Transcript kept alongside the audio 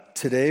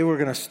Today we're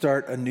going to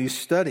start a new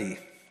study.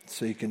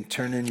 So you can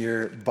turn in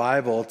your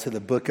Bible to the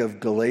book of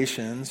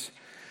Galatians.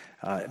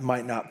 It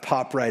might not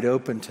pop right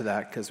open to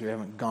that because we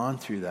haven't gone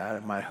through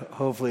that.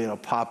 Hopefully it'll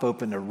pop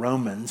open to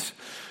Romans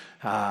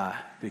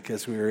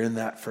because we were in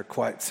that for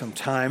quite some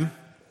time.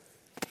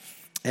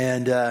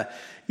 And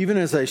even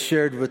as I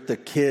shared with the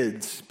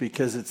kids,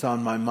 because it's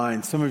on my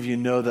mind, some of you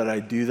know that I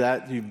do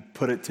that. You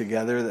put it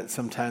together that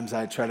sometimes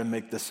I try to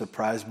make the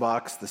surprise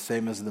box the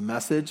same as the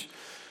message.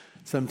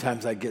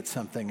 Sometimes I get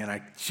something and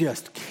I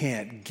just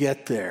can't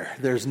get there.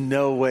 There's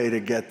no way to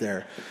get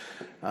there.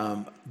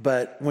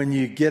 But when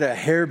you get a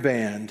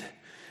hairband,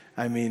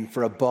 I mean,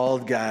 for a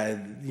bald guy,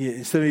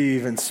 some of you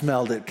even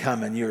smelled it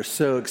coming. You were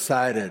so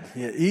excited.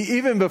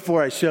 Even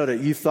before I showed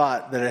it, you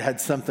thought that it had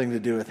something to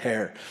do with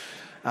hair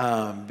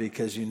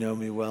because you know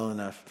me well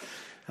enough.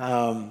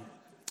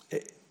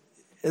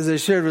 As I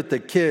shared with the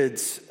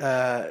kids,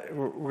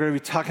 we're going to be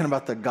talking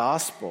about the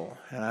gospel,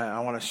 and I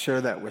want to share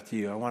that with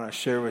you. I want to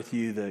share with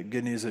you the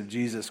good news of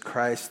Jesus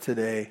Christ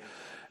today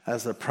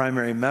as the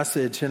primary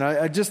message. And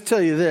I just tell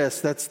you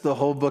this, that's the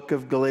whole book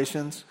of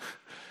Galatians.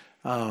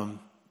 I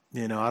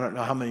don't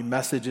know how many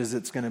messages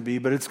it's going to be,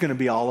 but it's going to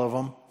be all of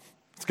them.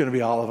 It's going to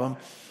be all of them.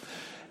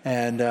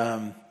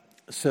 And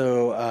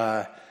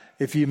so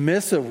if you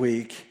miss a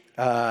week,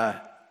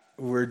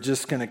 we're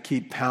just going to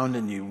keep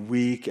pounding you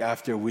week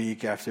after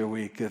week after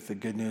week with the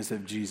good news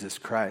of Jesus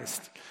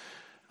Christ.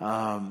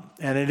 And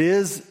it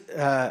is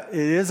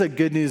a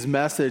good news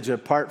message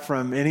apart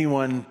from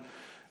anyone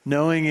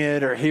knowing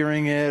it or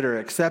hearing it or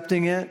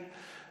accepting it.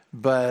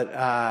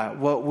 But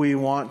what we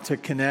want to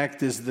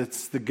connect is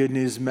that's the good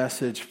news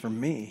message for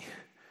me.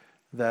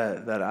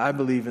 That I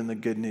believe in the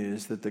good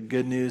news, that the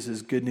good news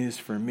is good news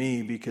for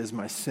me because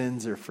my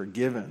sins are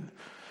forgiven.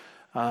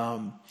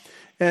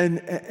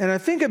 And I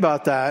think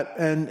about that,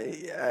 and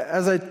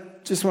as I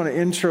just want to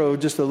intro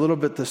just a little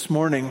bit this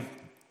morning,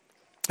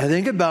 I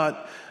think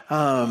about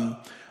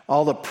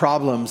all the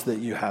problems that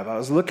you have. I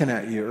was looking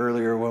at you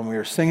earlier when we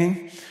were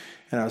singing,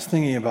 and I was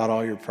thinking about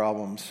all your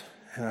problems,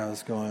 and I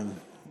was going,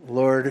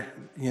 Lord,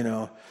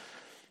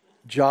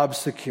 job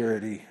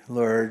security,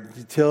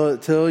 Lord,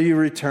 till you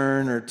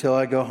return or till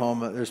I go home,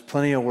 there's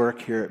plenty of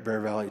work here at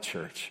Bear Valley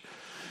Church.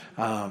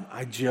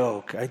 I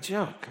joke.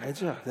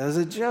 That was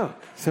a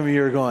joke. Some of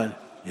you are going,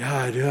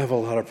 yeah, I do have a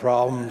lot of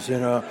problems,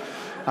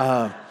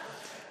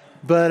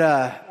 But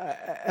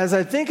as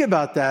I think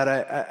about that,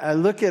 I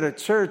look at a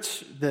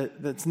church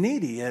that's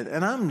needy,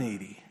 and I'm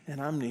needy.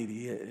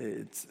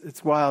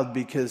 It's wild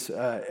because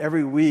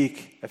every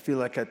week I feel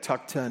like I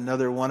talk to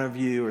another one of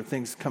you or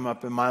things come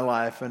up in my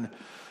life, and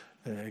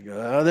I go,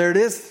 oh, there it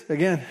is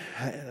again.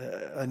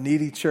 A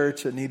needy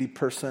church, a needy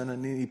person, a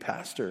needy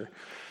pastor.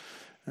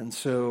 And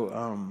so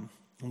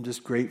I'm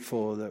just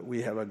grateful that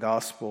we have a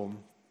gospel.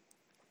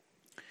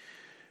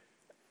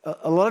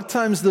 A lot of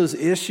times those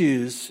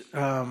issues,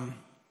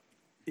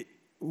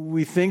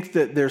 we think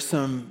that there's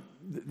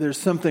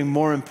something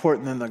more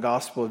important than the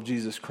gospel of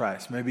Jesus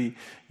Christ. Maybe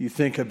you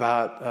think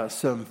about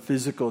some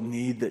physical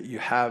need that you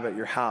have at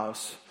your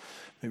house.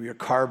 Maybe your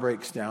car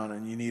breaks down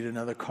and you need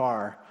another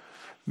car.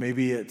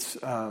 Maybe it's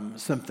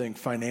something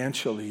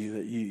financially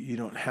that you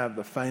don't have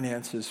the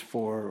finances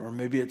for, or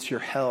maybe it's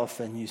your health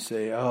and you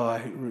say,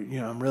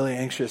 I'm really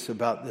anxious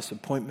about this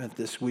appointment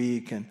this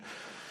week and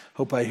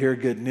hope I hear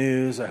good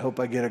news. I hope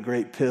I get a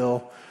great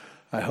pill.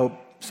 I hope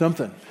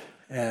something.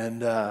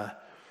 And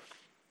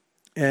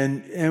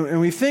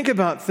we think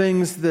about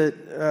things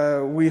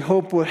that we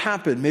hope would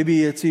happen.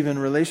 Maybe it's even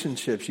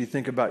relationships. You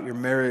think about your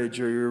marriage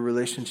or your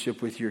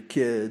relationship with your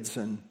kids,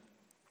 and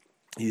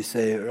you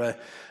say,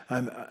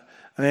 I'm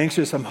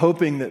anxious. I'm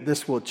hoping that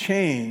this will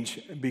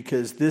change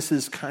because this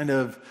is kind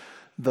of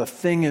the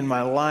thing in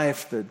my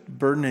life that's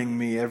burdening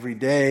me every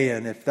day.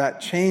 And if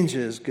that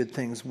changes, good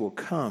things will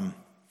come.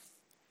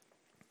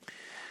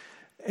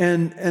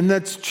 And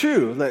that's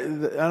true. I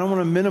don't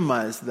want to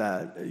minimize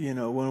that.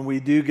 When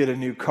we do get a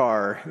new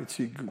car, it's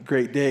a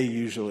great day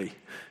usually.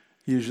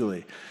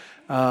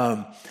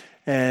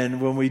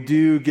 And when we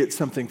do get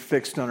something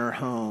fixed on our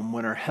home,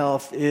 when our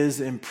health is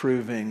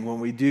improving, when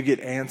we do get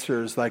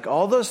answers, like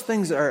all those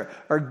things are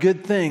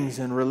good things,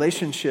 and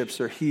relationships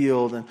are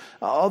healed, and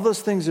all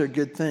those things are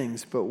good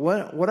things. But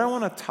what I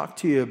want to talk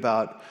to you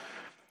about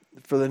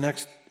for the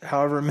next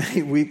however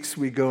many weeks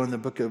we go in the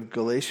book of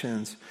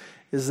Galatians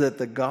is that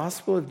the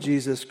gospel of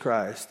Jesus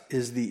Christ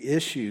is the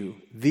issue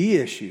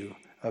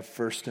of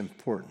first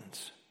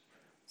importance.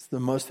 It's the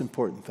most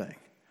important thing.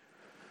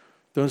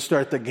 Don't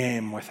start the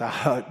game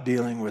without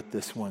dealing with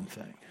this one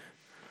thing.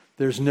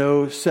 There's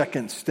no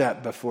second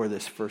step before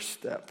this first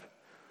step.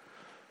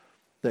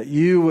 That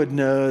you would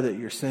know that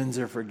your sins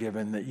are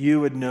forgiven, that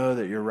you would know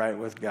that you're right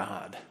with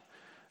God.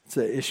 It's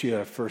an issue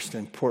of first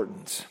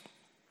importance.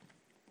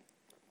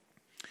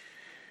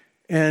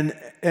 And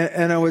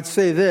I would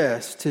say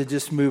this, to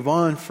just move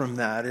on from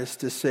that, is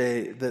to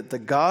say that the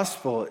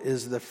gospel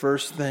is the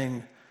first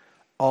thing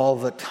all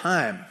the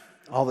time.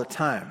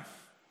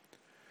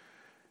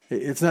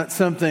 It's not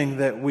something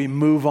that we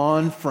move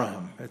on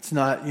from. It's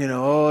not,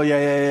 oh,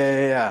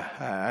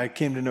 yeah. I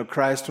came to know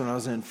Christ when I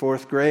was in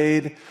 4th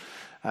grade.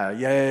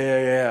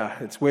 Yeah.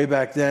 It's way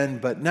back then,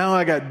 but now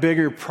I got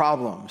bigger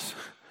problems.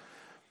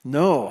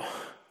 No.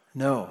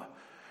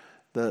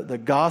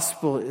 The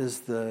gospel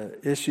is the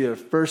issue of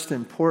first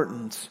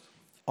importance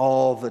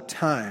all the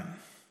time.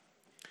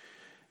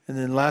 And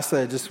then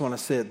lastly, I just want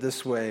to say it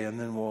this way, and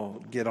then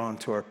we'll get on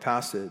to our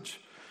passage,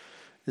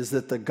 is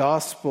that the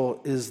gospel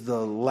is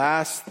the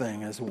last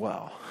thing as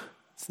well.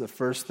 It's the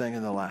first thing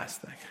and the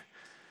last thing.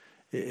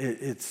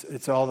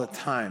 It's all the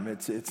time.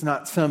 It's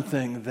not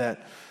something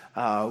that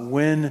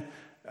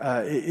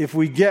if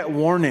we get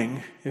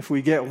warning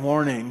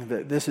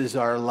that this is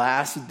our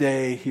last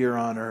day here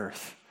on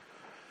earth,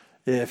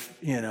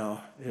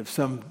 if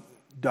some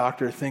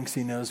doctor thinks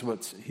he knows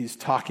what he's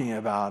talking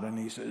about and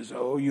he says,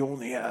 oh, you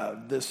only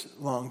have this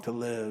long to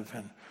live,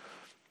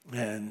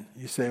 and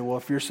you say, well,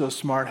 if you're so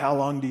smart, how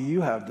long do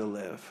you have to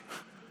live?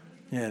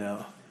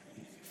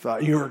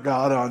 Thought you were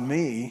God on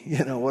me.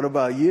 What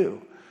about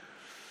you?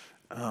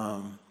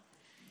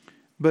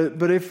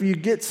 But if you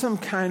get some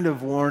kind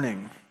of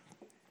warning,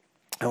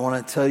 I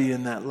want to tell you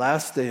in that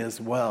last day as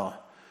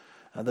well,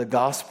 the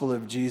gospel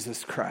of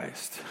Jesus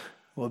Christ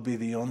will be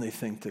the only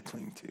thing to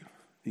cling to.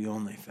 The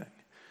only thing.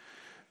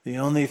 The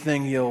only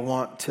thing you'll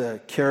want to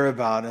care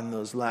about in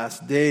those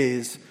last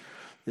days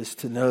is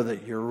to know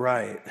that you're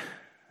right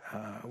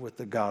with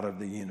the God of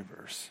the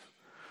universe.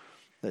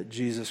 That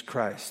Jesus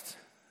Christ,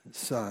 His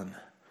Son,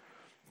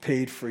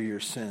 paid for your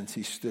sins.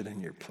 He stood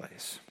in your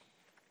place.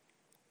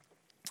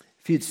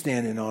 If you'd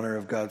stand in honor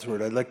of God's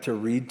word, I'd like to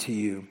read to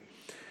you.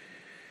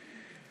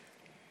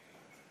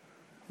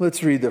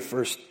 Let's read the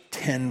first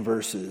 10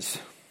 verses,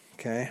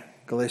 okay?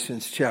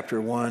 Galatians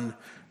chapter 1,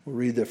 we'll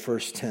read the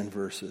first 10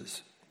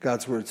 verses.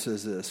 God's word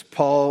says this: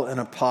 Paul, an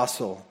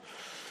apostle,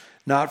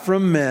 not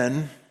from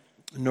men,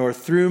 nor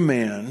through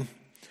man,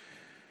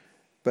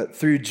 but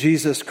through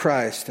Jesus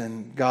Christ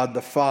and God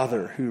the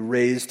Father, who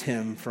raised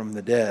him from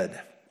the dead.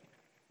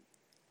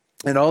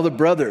 And all the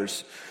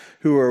brothers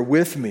who are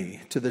with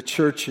me, to the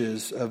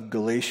churches of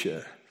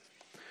Galatia.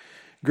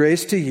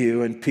 Grace to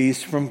you and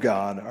peace from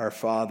God our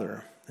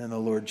Father and the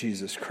Lord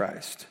Jesus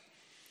Christ,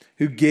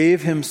 who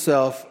gave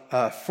himself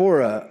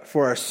for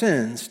our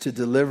sins to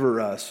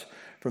deliver us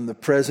from the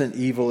present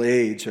evil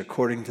age,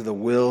 according to the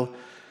will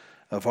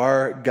of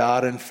our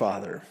God and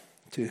Father,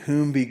 to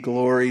whom be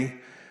glory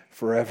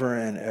forever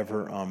and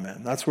ever.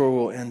 Amen. That's where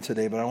we'll end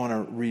today, but I want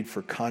to read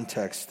for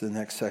context the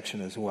next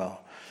section as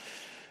well.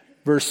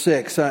 Verse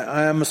 6,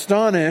 I am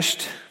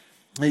astonished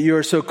that you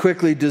are so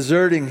quickly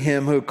deserting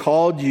him who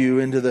called you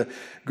into the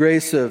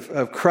grace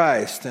of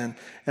Christ and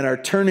are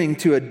turning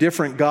to a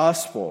different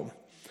gospel.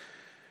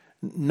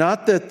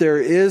 Not that there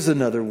is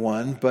another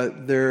one,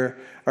 but there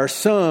are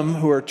some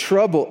who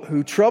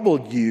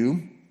trouble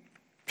you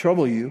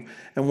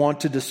and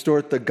want to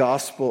distort the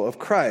gospel of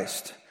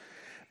Christ.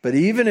 But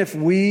even if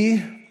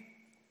we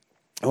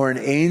or an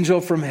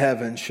angel from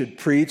heaven should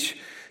preach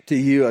to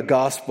you a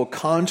gospel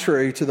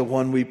contrary to the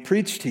one we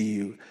preach to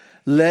you,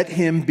 let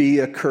him be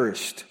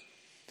accursed.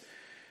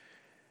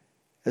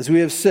 As we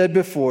have said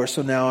before,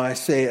 so now I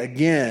say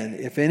again,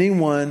 if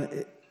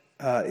anyone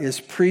is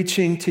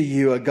preaching to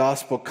you a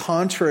gospel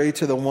contrary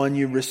to the one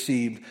you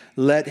received,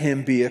 let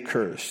him be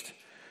accursed.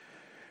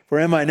 For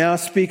am I now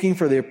speaking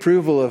for the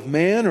approval of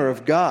man or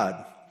of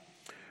God?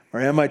 Or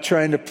am I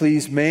trying to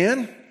please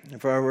man?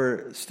 If I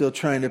were still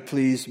trying to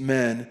please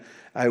men,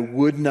 I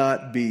would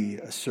not be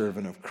a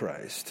servant of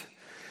Christ.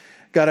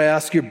 God, I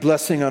ask your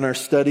blessing on our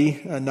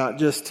study, not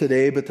just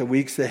today, but the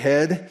weeks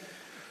ahead.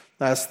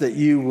 I ask that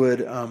you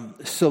would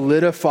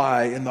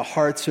solidify in the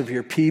hearts of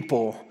your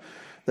people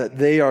that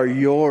they are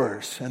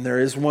yours, and there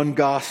is one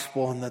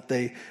gospel, and that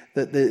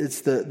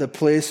it's the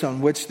place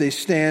on which they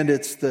stand.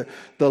 It's the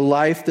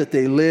life that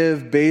they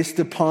live based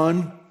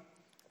upon.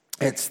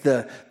 It's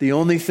the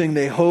only thing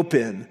they hope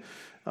in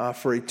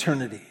for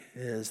eternity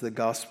is the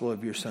gospel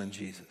of your Son,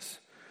 Jesus.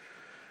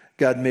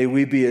 God, may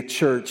we be a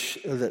church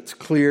that's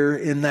clear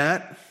in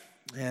that,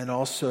 and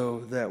also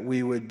that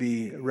we would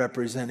be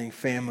representing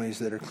families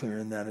that are clear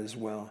in that as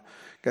well.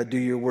 God, do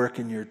your work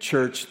in your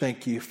church.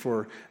 Thank you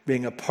for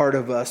being a part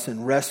of us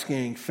and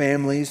rescuing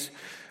families,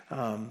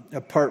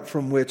 apart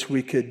from which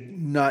we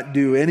could not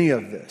do any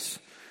of this.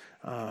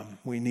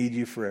 We need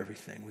you for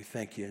everything. We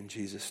thank you in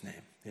Jesus' name.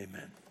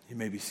 Amen. You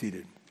may be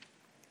seated.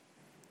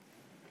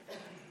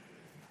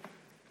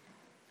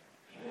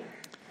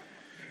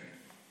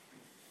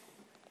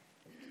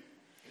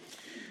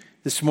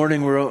 This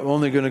morning, we're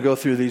only going to go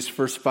through these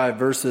first 5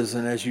 verses,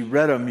 and as you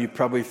read them, you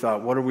probably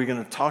thought, what are we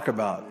going to talk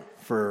about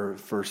for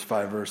first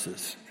 5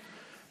 verses?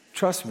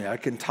 Trust me, I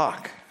can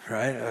talk,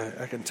 right?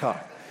 I can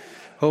talk.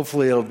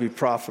 Hopefully, it'll be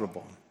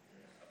profitable.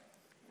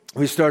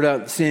 We start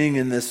out seeing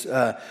in this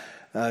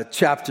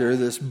chapter,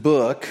 this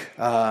book,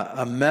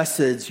 a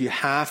message you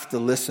have to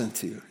listen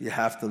to. You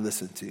have to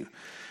listen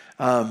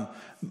to.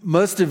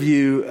 Most of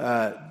you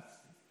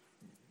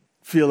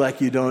feel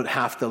like you don't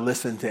have to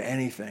listen to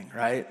anything,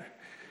 right?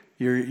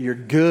 You're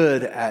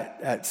good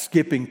at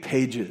skipping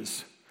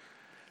pages.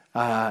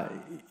 I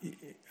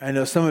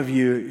know some of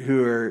you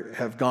who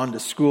have gone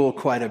to school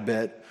quite a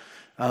bit.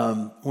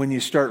 When you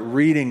start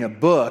reading a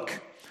book,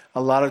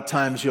 a lot of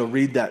times you'll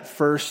read that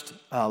first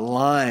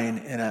line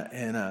in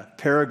a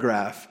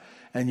paragraph,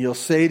 and you'll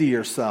say to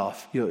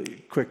yourself,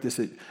 quick to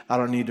say, I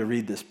don't need to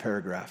read this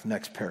paragraph,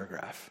 next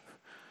paragraph.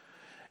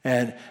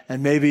 And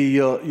maybe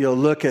you'll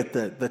look at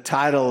the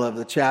title of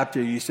the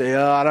chapter, you say,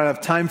 oh, I don't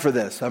have time for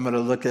this, I'm going to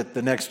look at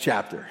the next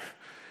chapter,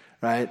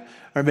 right?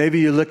 Or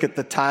maybe you look at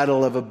the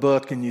title of a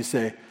book and you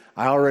say,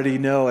 I already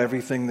know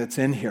everything that's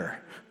in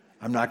here,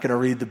 I'm not going to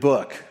read the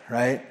book,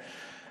 right?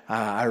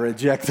 I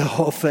reject the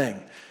whole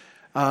thing.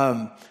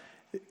 I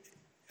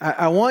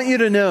want you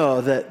to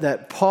know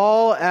that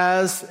Paul,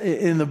 as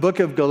in the book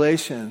of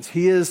Galatians,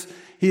 he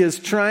is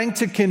trying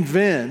to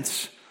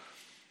convince,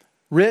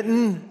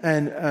 written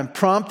and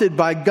prompted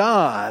by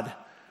God,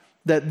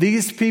 that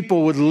these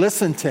people would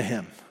listen to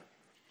him.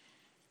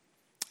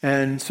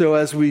 And so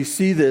as we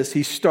see this,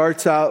 he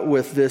starts out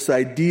with this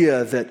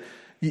idea that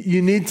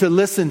you need to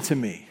listen to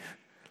me.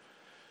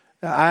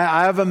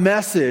 I have a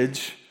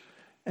message,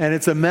 and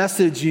it's a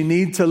message you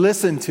need to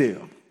listen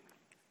to.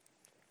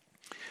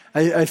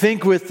 I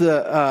think with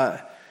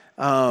the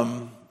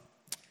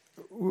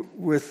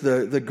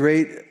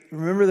great,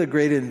 remember the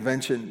great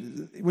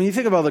invention? When you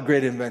think about the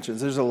great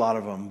inventions, there's a lot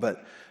of them,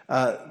 but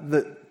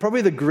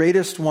probably the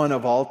greatest one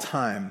of all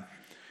time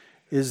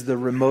is the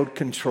remote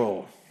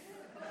control.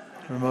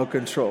 Remote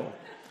control.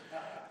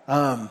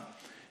 For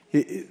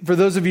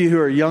those of you who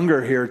are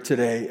younger here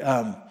today,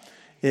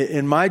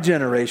 in my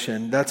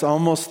generation, that's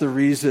almost the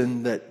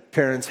reason that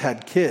parents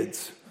had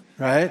kids,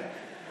 right?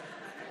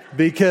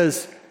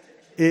 Because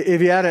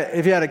if you had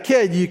a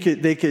kid,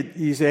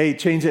 you say, hey,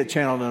 change that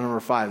channel to number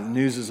 5. The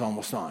news is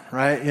almost on,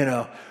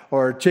 right?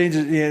 Or change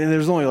it. And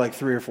there's only like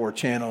 3 or 4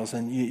 channels,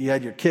 and you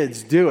had your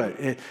kids do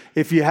it.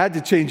 If you had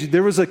to change,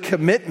 there was a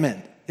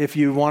commitment. If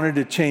you wanted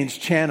to change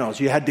channels,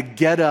 you had to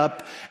get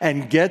up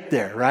and get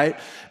there, right?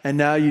 And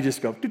now you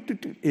just go,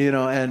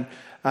 and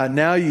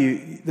now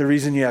the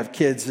reason you have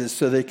kids is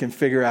so they can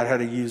figure out how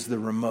to use the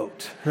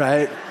remote,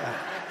 right?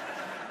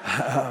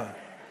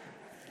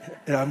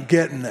 And I'm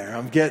getting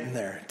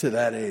there to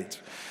that age.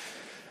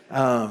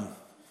 What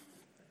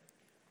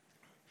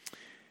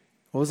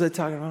was I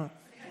talking about?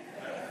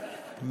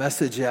 A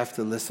message you have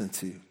to listen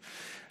to.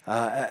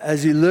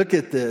 As you look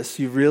at this,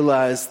 you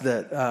realize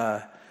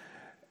that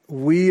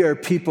we are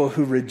people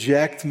who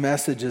reject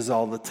messages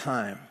all the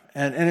time.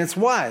 And it's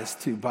wise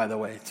to, by the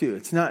way, too.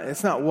 It's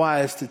not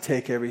wise to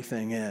take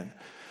everything in.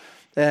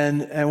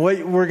 And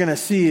what we're going to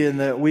see in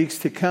the weeks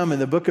to come in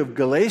the book of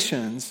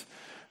Galatians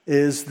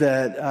is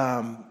that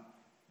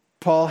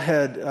Paul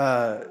had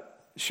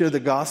shared the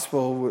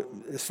gospel,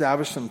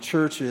 established some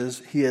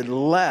churches. He had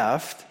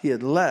left.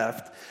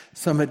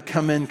 Some had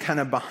come in kind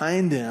of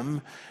behind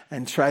him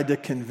and tried to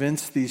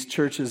convince these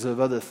churches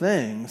of other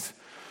things.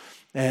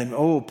 And,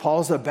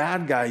 Paul's a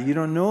bad guy. You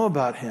don't know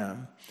about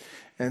him.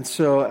 And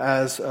so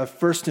as of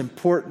first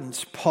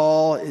importance,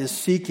 Paul is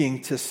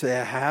seeking to say,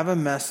 I have a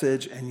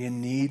message and you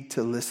need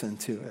to listen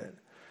to it.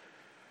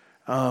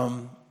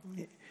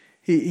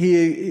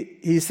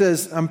 He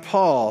says, I'm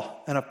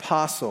Paul, an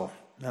apostle.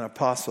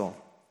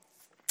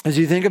 As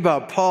you think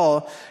about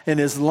Paul and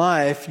his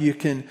life, you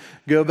can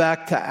go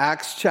back to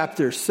Acts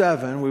chapter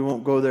 7. We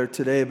won't go there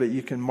today, but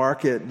you can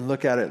mark it and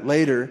look at it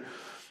later.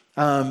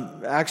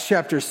 Acts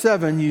chapter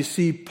 7, you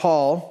see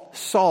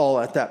Saul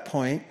at that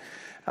point,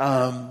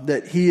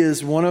 that he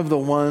is one of the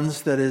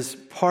ones that is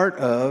part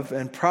of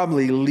and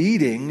probably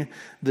leading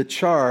the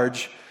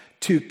charge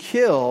to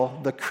kill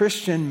the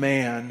Christian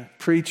man,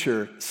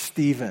 preacher,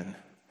 Stephen.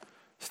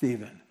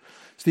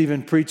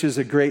 Stephen preaches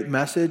a great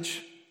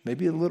message,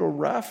 maybe a little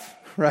rough,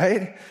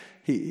 right?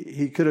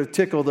 He could have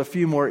tickled a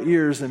few more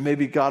ears and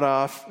maybe got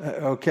off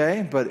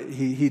okay, but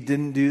he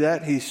didn't do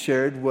that. He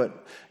shared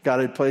what God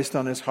had placed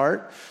on his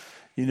heart.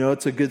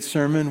 It's a good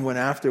sermon when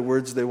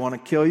afterwards they want to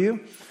kill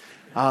you.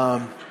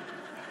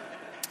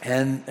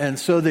 And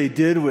so they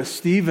did with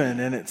Stephen,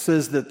 and it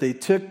says that they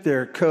took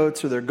their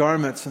coats or their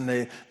garments and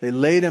they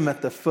laid them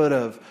at the foot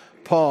of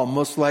Paul,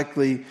 most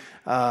likely,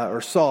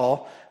 or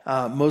Saul,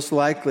 most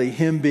likely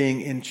him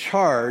being in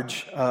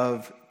charge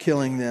of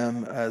killing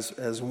them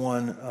as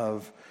one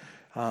of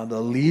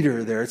the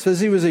leader there. It says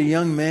he was a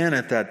young man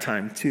at that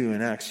time too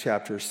in Acts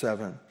chapter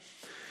 7.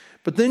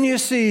 But then you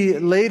see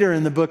later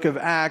in the book of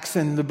Acts,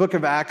 and the book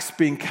of Acts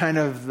being kind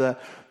of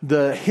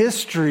the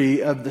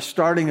history of the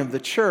starting of the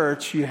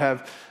church, you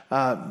have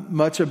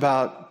much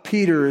about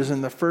Peter is in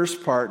the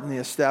first part in the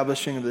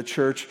establishing of the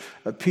church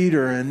of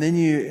Peter. And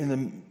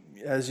then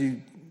as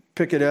you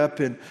pick it up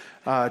in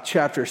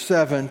chapter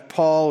 7,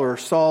 Paul or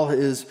Saul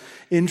is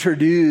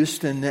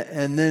introduced, and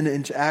then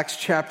in Acts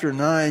chapter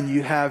 9,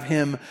 you have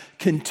him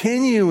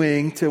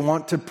continuing to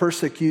want to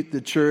persecute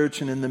the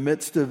church, and in the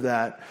midst of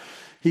that,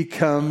 he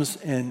comes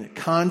in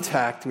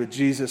contact with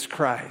Jesus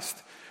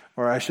Christ,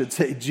 or I should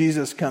say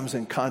Jesus comes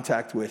in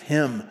contact with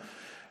him.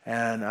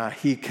 and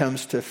he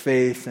comes to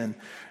faith, and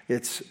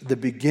it's the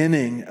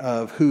beginning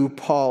of who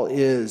Paul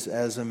is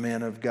as a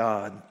man of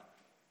God.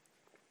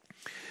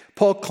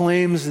 Paul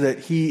claims that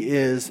he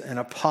is an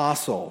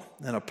apostle.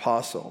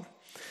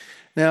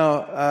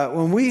 Now,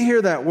 when we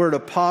hear that word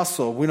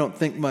apostle, we don't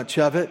think much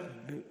of it.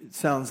 It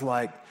sounds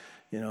like,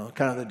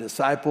 kind of the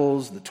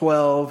disciples, the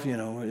 12,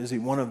 is he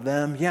one of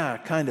them? Yeah,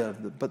 kind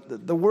of.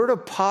 But the word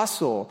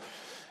apostle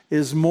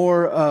is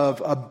more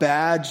of a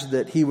badge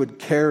that he would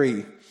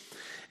carry.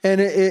 And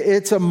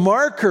it's a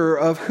marker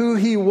of who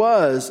he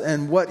was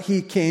and what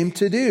he came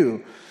to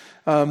do.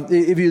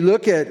 If you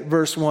look at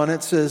verse 1,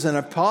 it says, an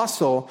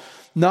apostle,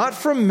 not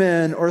from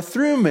men or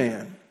through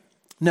man.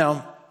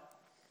 Now,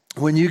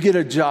 when you get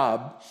a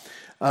job,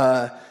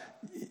 I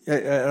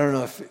don't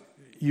know if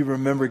you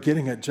remember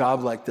getting a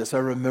job like this. I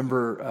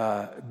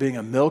remember being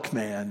a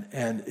milkman,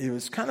 and it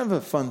was kind of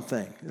a fun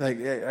thing.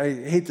 Like, I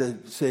hate to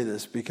say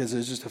this because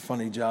it's just a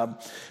funny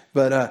job,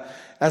 but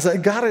as I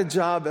got a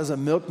job as a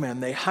milkman,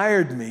 they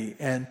hired me,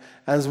 and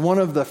as one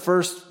of the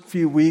first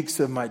few weeks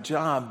of my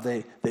job,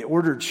 they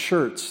ordered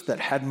shirts that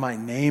had my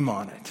name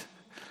on it.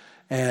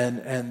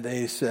 And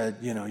they said,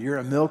 you're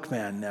a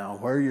milkman now.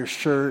 Wear your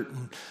shirt.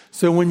 And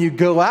so when you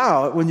go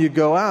out, when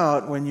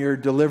you're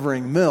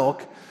delivering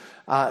milk,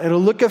 it'll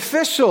look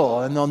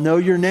official, and they'll know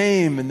your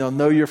name, and they'll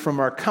know you're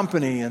from our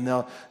company, and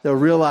they'll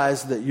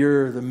realize that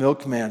you're the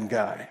milkman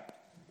guy.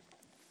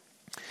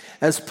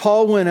 As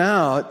Paul went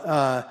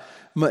out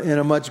in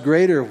a much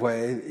greater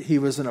way, he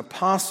was an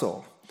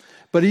apostle,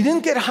 but he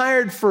didn't get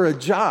hired for a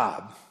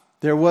job.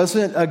 There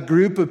wasn't a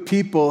group of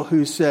people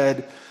who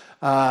said,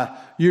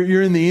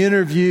 you're in the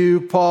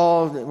interview,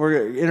 Paul. We're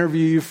going to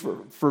interview you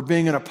for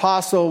being an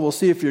apostle. We'll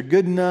see if you're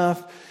good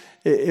enough.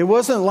 It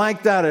wasn't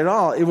like that at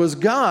all. It was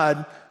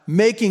God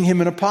making him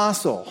an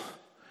apostle.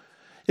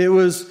 It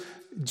was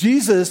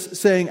Jesus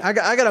saying, I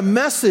got a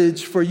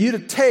message for you to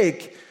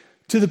take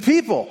to the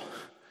people.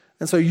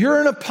 And so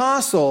you're an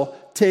apostle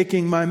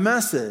taking my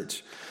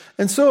message.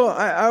 And so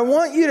I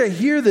want you to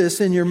hear this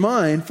in your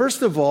mind.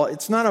 First of all,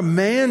 it's not a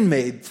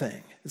man-made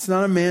thing. It's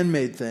not a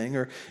man-made thing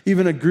or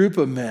even a group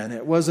of men.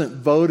 It wasn't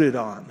voted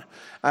on.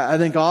 I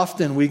think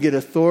often we get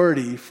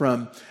authority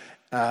from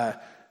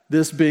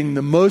this being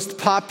the most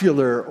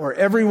popular or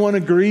everyone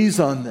agrees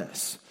on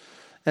this.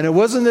 And it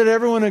wasn't that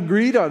everyone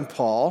agreed on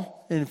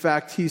Paul. In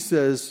fact, he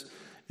says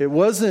it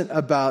wasn't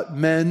about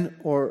men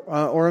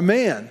or a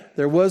man.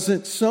 There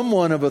wasn't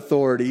someone of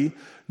authority,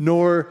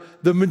 nor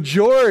the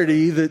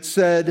majority that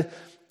said,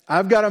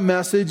 I've got a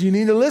message, you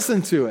need to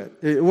listen to it.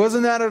 It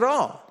wasn't that at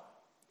all.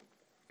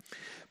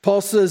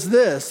 Paul says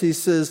this, he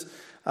says,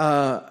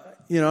 I'm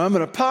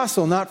an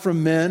apostle, not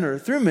from men or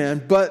through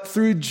men, but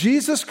through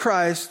Jesus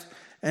Christ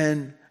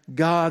and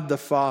God the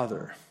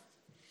Father.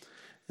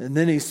 And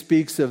then he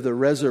speaks of the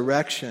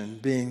resurrection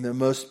being the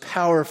most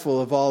powerful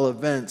of all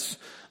events,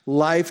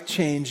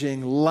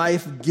 life-changing,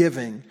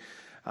 life-giving.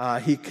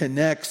 He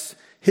connects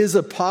his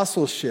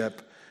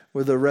apostleship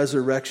with the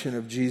resurrection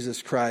of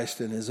Jesus Christ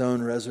and his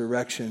own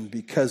resurrection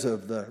because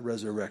of the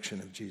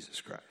resurrection of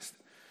Jesus Christ.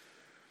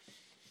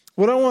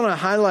 What I want to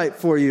highlight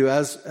for you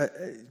as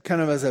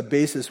a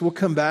basis, we'll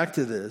come back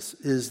to this,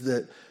 is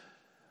that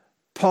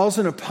Paul's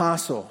an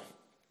apostle.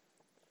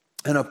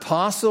 An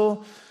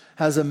apostle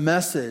has a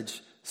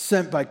message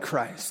sent by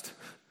Christ.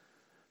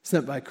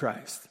 Sent by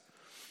Christ.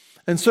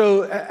 And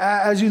so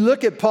as you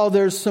look at Paul,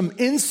 there's some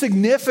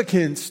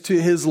insignificance to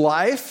his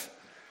life,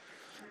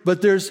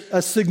 but there's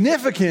a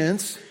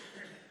significance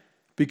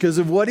because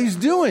of what he's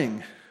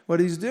doing.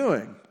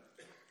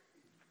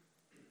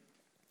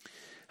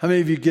 How many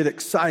of you get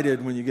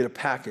excited when you get a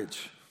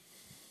package?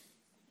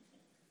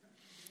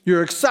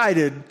 You're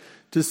excited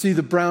to see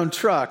the brown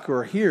truck,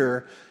 or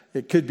here,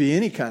 it could be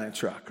any kind of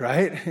truck,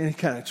 right? Any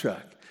kind of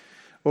truck.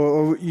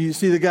 Or you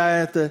see the guy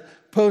at the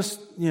post,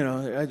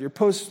 at your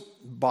post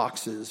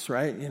boxes,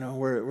 right?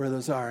 Where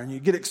those are. And you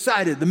get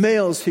excited, the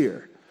mail's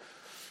here.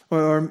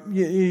 Or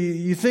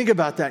you think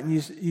about that and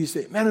you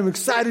say, man, I'm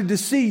excited to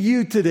see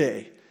you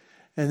today.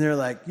 And they're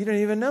like, you don't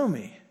even know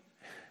me.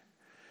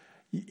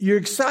 You're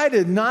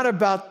excited not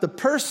about the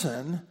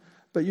person,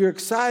 but you're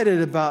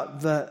excited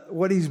about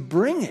what he's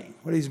bringing.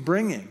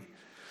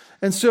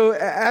 And so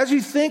as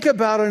you think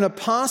about an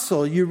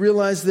apostle, you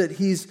realize that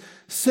he's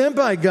sent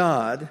by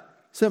God.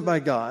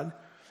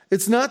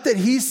 It's not that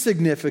he's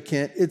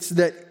significant, it's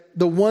that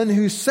the one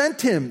who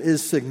sent him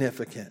is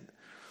significant.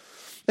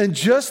 And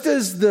just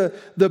as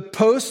the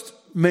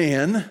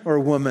postman or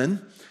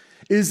woman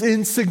is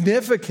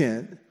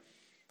insignificant,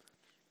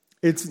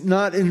 it's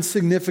not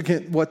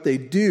insignificant what they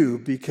do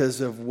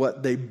because of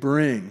what they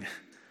bring.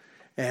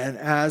 And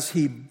as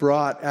he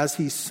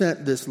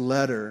sent this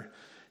letter,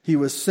 he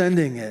was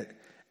sending it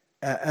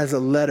as a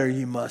letter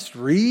you must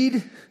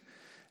read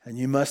and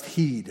you must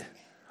heed.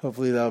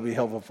 Hopefully that'll be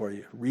helpful for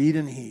you. Read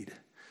and heed.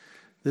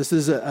 This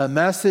is a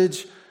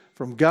message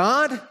from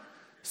God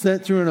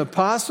sent through an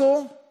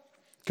apostle.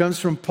 It comes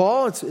from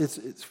Paul.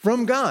 It's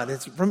from God.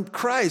 It's from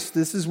Christ.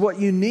 This is what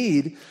you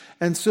need.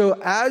 And so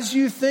as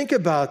you think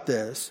about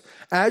this,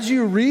 as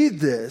you read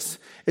this,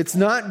 it's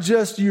not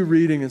just you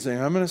reading and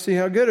saying, I'm going to see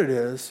how good it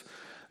is.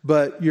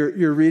 But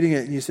you're reading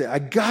it and you say, I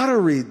got to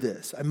read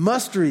this. I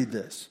must read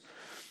this.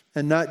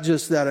 And not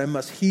just that, I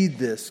must heed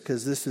this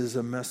because this is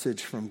a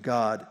message from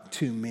God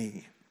to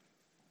me.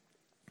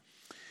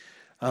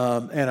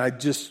 And I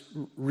just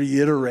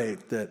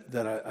reiterate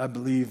that I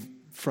believe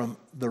from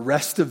the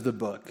rest of the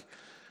book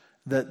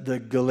that the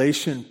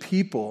Galatian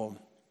people,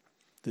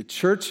 the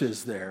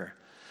churches there,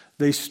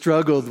 they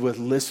struggled with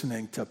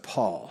listening to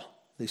Paul.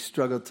 They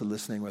struggled to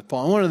listening with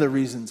Paul. And one of the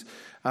reasons,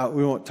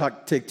 we won't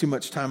take too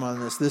much time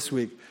on this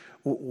week,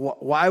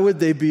 why would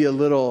they be a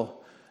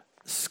little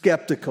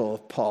skeptical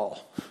of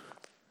Paul?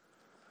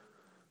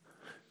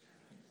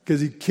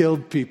 Because he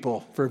killed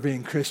people for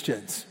being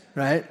Christians,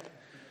 right?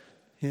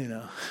 You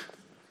know.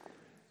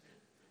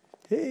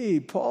 Hey,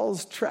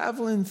 Paul's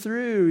traveling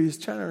through. He's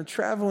trying to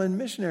travel in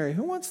missionary.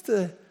 Who wants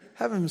to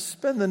have him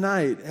spend the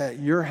night at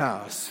your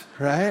house,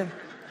 right?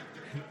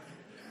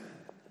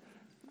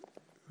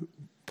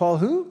 Paul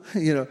who?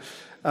 You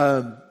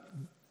know.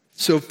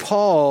 So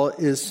Paul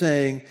is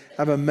saying,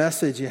 I have a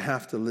message you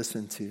have to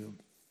listen to.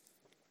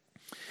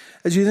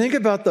 As you think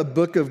about the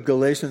book of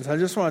Galatians, I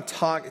just want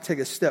to take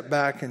a step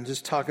back and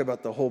just talk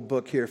about the whole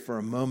book here for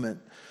a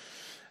moment.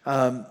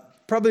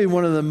 Probably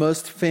one of the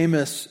most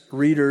famous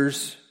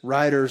writers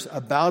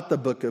about the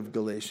book of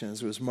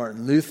Galatians was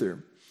Martin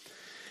Luther.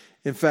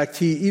 In fact,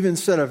 he even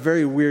said a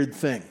very weird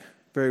thing.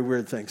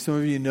 Some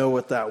of you know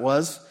what that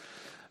was.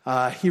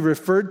 He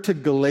referred to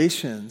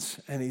Galatians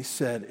and he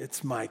said,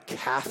 it's my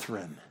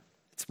Catherine.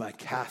 It's my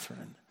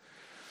Catherine.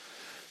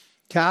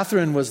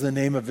 Catherine was the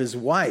name of his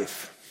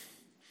wife.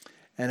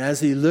 And as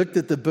he looked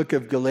at the book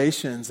of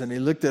Galatians, and he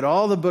looked at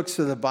all the books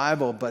of the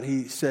Bible, but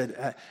he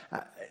said,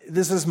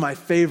 this is my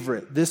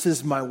favorite. This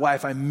is my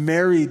wife. I'm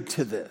married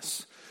to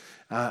this.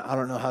 I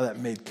don't know how that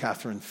made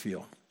Catherine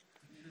feel.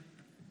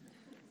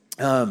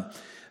 But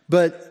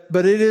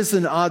it is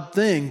an odd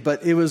thing,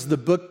 but it was the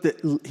book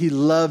that he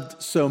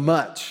loved so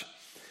much.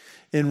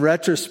 In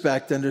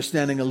retrospect,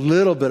 understanding a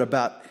little bit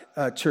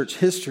about church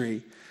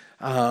history,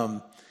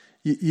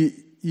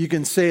 you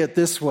can say it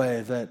this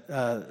way,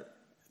 that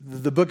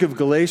the book of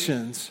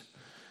Galatians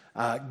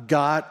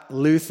got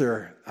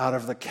Luther out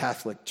of the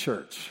Catholic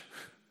Church.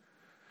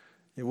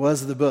 It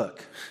was the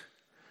book.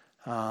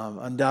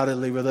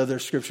 Undoubtedly with other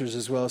scriptures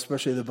as well,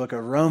 especially the book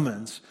of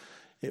Romans,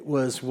 it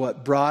was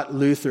what brought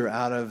Luther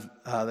out of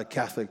the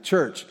Catholic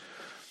Church.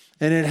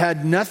 And it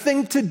had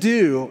nothing to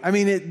do,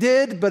 it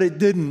did, but it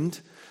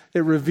didn't. It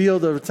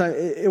revealed over time.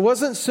 It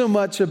wasn't so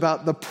much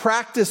about the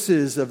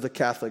practices of the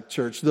Catholic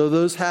Church, though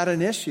those had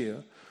an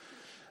issue.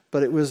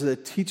 But it was the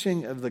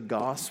teaching of the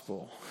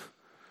gospel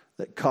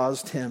that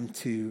caused him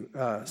to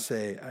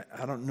say,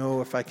 I don't know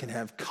if I can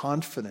have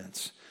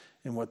confidence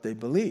in what they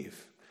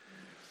believe.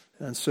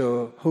 And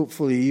so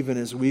hopefully even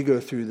as we go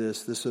through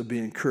this will be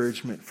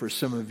encouragement for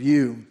some of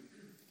you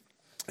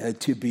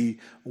to be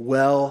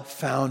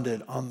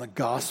well-founded on the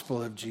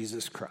gospel of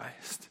Jesus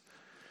Christ.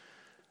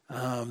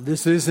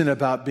 This isn't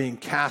about being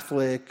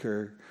Catholic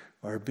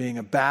or being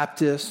a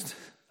Baptist.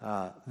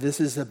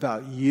 This is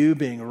about you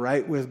being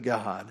right with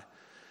God,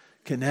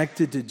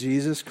 connected to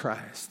Jesus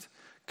Christ,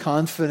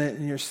 confident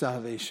in your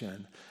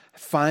salvation,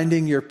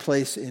 finding your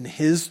place in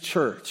His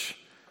church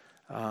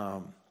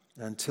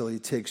until He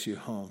takes you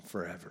home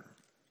forever.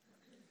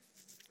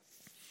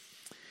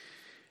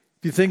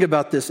 If you think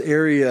about this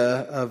area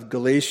of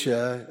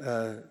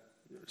Galatia,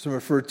 some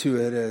refer to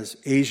it as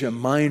Asia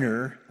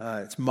Minor.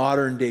 It's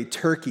modern-day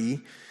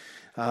Turkey.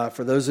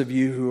 For those of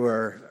you who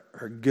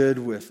are good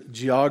with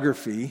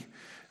geography,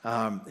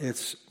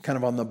 it's kind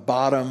of on the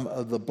bottom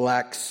of the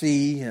Black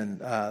Sea, and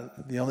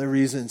the only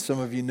reason some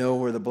of you know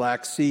where the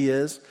Black Sea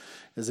is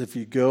if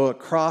you go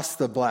across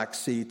the Black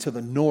Sea to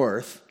the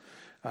north,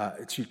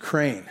 it's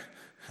Ukraine,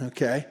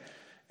 okay?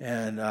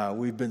 And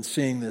we've been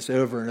seeing this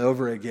over and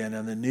over again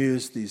in the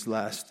news this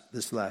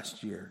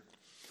last year.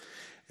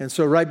 And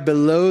so right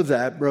below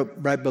that,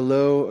 right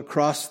below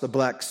across the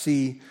Black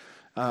Sea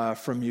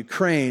from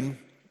Ukraine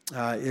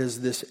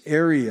is this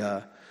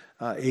area,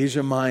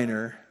 Asia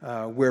Minor,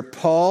 where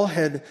Paul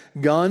had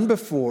gone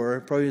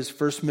before. Probably his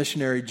first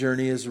missionary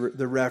journey is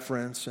the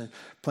reference, and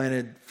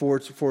planted four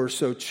or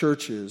so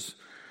churches.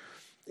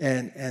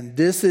 And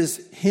this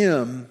is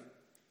him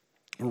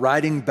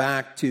writing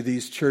back to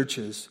these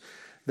churches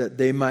that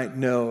they might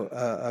know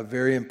a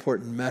very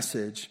important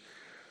message.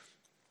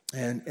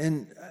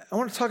 And I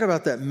want to talk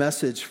about that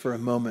message for a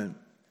moment.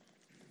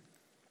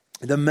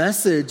 The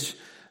message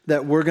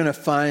that we're going to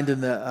find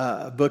in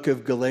the book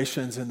of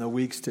Galatians in the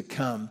weeks to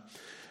come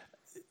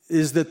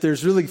is that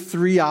there's really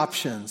three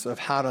options of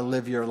how to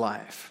live your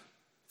life.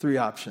 Three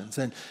options.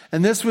 And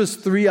this was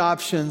three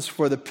options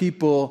for the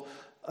people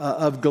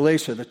of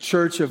Galatia, the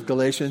church of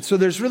Galatia. And so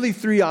there's really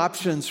three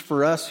options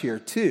for us here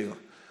too.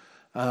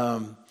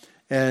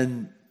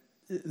 And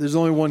there's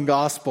only one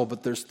gospel,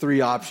 but there's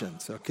three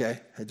options, okay?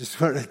 I just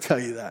wanted to tell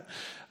you that.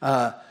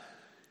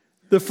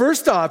 The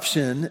first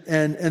option,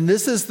 and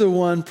this is the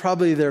one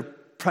probably they're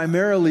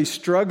primarily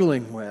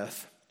struggling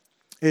with,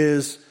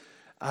 is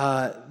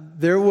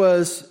there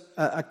was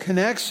a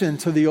connection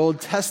to the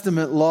Old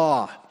Testament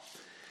law.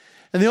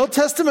 And the Old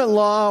Testament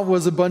law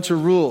was a bunch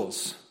of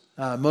rules.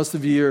 Most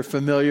of you are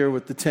familiar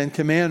with the Ten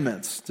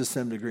Commandments to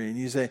some degree. And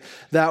you say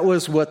that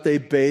was what they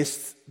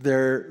based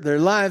their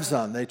lives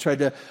on. They tried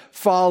to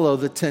follow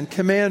the Ten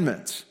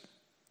Commandments.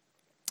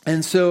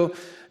 And so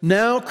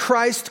now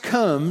Christ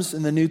comes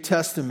in the New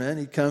Testament.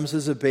 He comes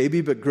as a baby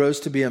but grows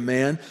to be a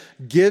man,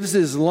 gives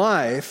his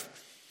life.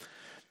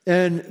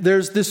 And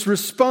there's this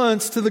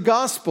response to the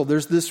gospel.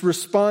 There's this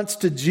response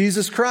to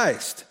Jesus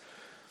Christ.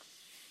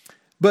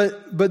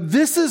 But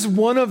this is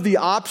one of the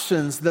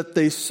options that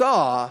they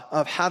saw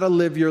of how to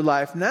live your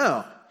life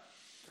now,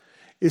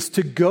 is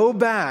to go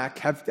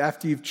back,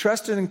 after you've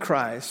trusted in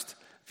Christ,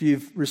 if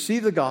you've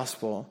received the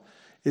gospel,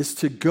 is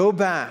to go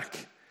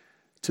back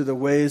to the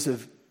ways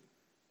of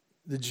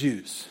the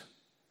Jews,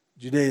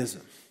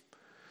 Judaism.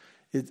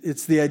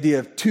 It's the idea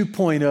of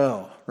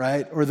 2.0,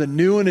 right? Or the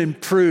new and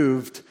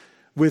improved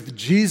with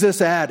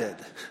Jesus added.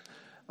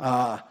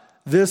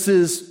 This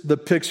is the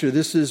picture.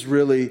 This is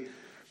really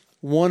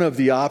one of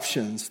the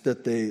options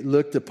that they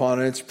looked upon.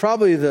 And it's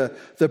probably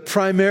the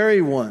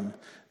primary one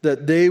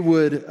that they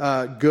would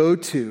go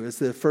to as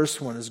the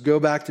first one, is go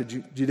back to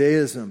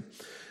Judaism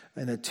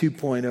in a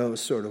 2.0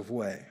 sort of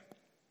way.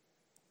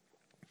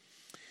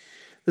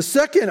 The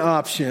second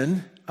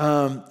option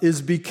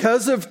is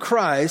because of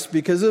Christ,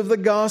 because of the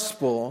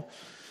gospel,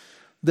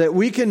 that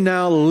we can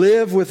now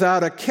live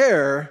without a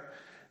care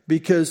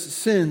because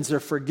sins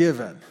are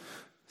forgiven.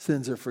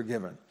 Sins are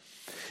forgiven.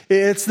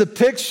 It's the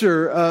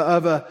picture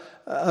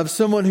of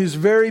someone who's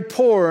very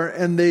poor,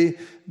 and they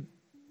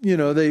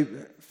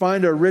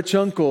find a rich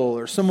uncle,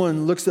 or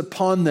someone looks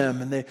upon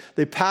them and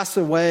they pass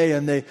away,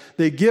 and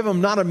they give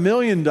them not $1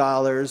 million,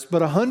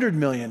 but $100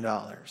 million.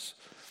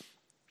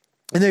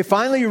 And they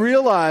finally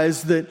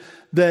realize that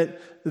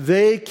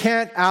they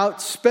can't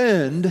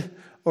outspend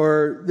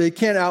or they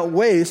can't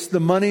outwaste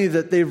the money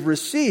that they've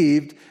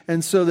received.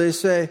 And so they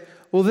say,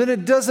 well, then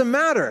it doesn't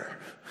matter.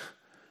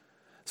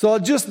 So I'll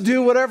just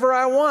do whatever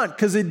I want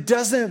because it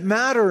doesn't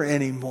matter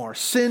anymore.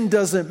 Sin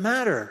doesn't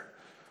matter.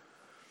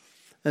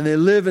 And they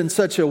live in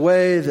such a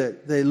way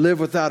that they live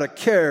without a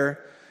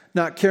care,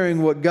 not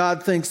caring what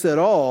God thinks at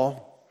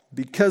all,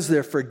 because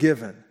they're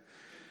forgiven.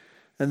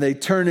 And they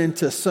turn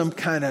into some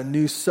kind of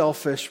new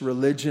selfish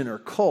religion or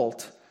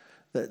cult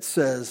that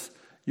says,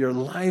 your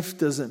life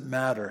doesn't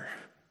matter.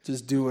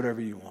 Just do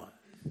whatever you want.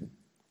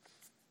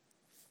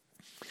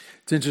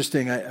 It's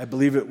interesting. I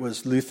believe it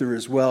was Luther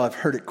as well. I've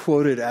heard it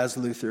quoted as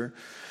Luther.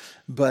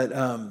 But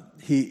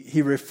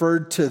he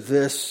referred to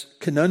this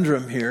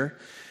conundrum here.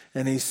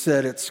 And he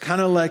said it's kind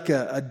of like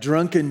a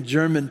drunken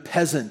German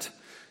peasant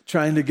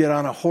trying to get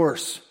on a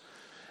horse.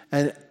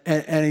 And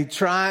he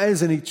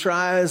tries and he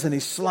tries and he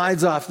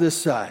slides off this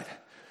side.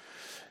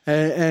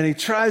 And he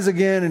tries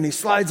again and he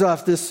slides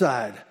off this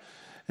side.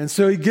 And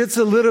so he gets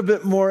a little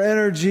bit more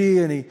energy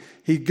and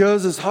he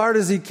goes as hard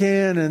as he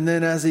can. And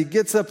then as he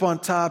gets up on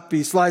top,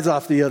 he slides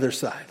off the other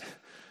side.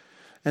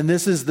 And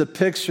this is the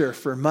picture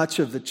for much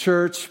of the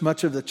church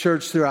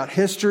throughout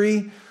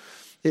history.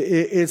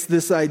 It's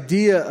this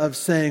idea of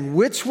saying,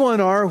 which one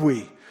are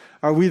we?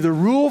 Are we the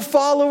rule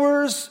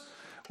followers,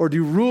 or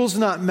do rules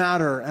not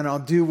matter and I'll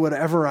do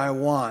whatever I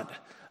want?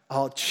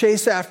 I'll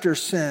chase after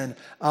sin.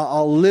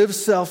 I'll live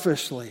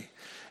selfishly.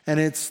 And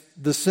it's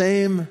the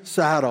same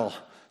saddle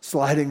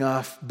sliding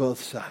off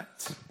both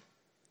sides.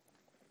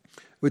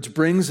 Which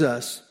brings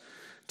us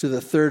to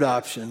the third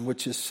option,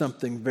 which is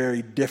something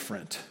very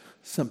different.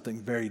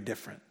 Something very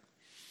different.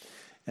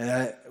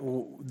 And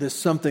this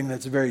something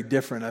that's very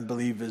different, I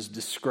believe, is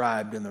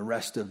described in the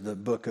rest of the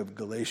book of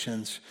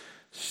Galatians.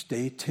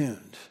 Stay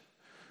tuned.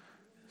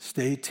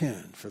 Stay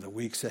tuned for the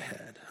weeks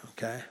ahead.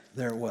 Okay?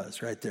 There it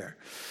was, right there.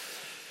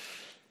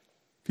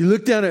 If you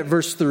look down at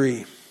verse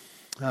 3,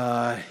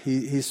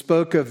 he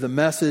spoke of the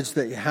message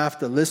that you have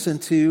to listen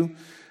to,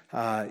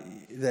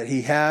 that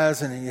he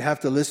has, and you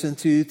have to listen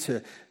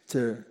to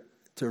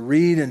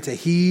read and to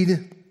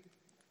heed.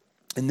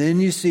 And then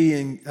you see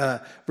in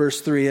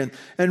verse 3,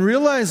 and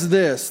realize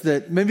this,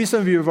 that maybe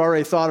some of you have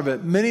already thought of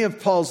it. Many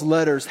of Paul's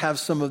letters have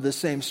some of the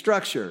same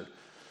structure.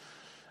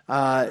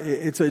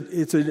 It's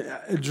an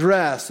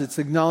address. It's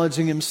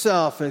acknowledging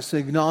himself. It's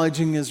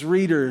acknowledging his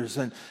readers.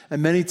 And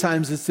many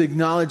times it's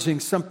acknowledging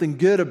something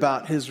good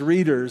about his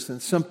readers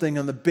and something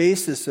on the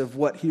basis of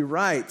what he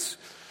writes.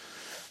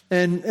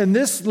 And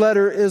this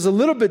letter is a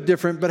little bit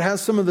different, but has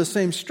some of the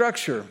same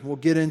structure. We'll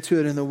get into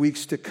it in the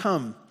weeks to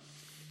come.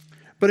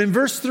 But in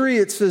verse 3,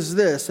 it says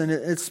this, and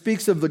it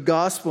speaks of the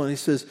gospel, and he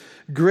says,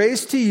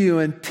 grace to you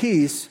and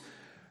peace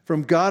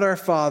from God our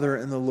Father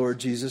and the Lord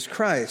Jesus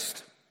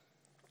Christ.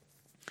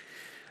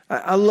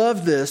 I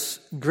love this,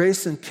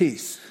 grace and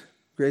peace.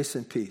 Grace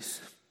and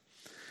peace.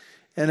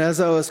 And as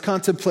I was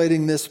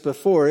contemplating this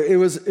before, it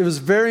was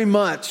very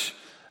much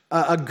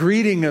a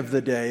greeting of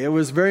the day. It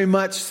was very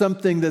much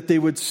something that they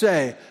would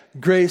say,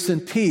 grace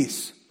and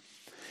peace.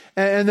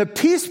 And the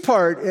peace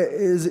part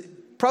is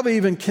probably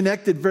even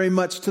connected very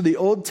much to the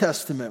Old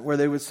Testament, where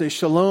they would say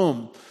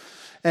shalom,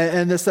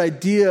 and this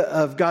idea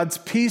of God's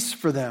peace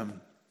for them.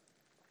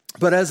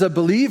 But as a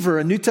believer,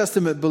 a New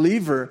Testament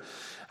believer,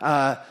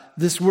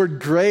 this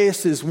word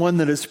grace is one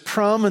that is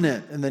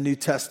prominent in the New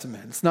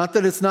Testament. It's not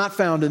that it's not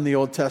found in the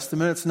Old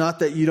Testament. It's not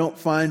that you don't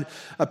find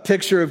a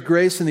picture of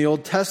grace in the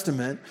Old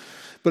Testament.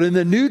 But in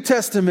the New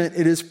Testament,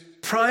 it is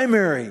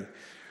primary.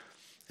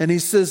 And he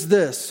says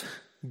this,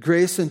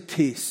 grace and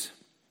peace.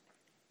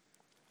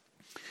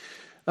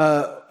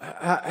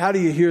 How do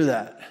you hear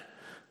that?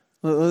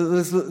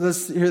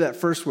 Let's hear that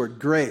first word,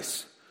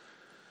 grace.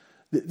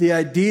 The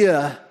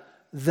idea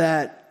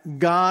that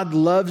God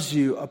loves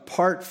you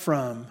apart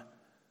from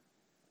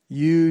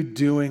you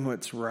doing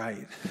what's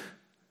right.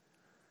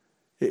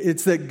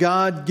 It's that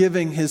God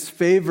giving his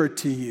favor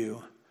to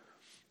you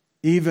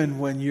even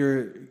when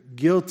you're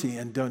guilty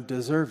and don't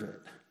deserve it.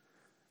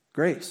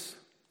 Grace.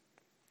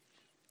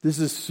 This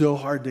is so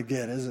hard to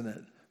get, isn't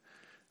it?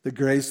 The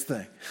grace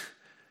thing.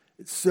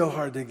 It's so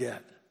hard to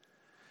get.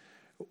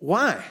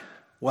 Why?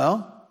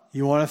 Well,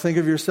 you want to think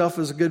of yourself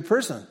as a good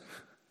person.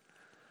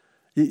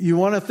 You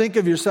want to think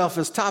of yourself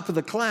as top of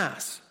the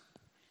class.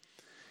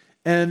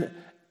 And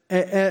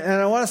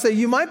I want to say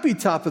you might be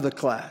top of the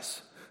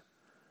class.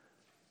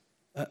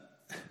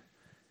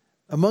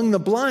 Among the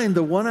blind,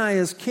 the one eye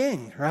is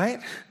king, right?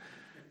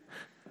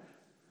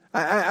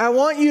 I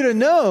want you to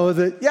know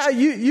that, yeah,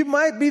 you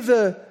might be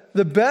the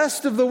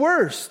best of the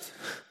worst.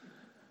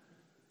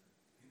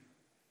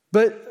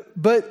 But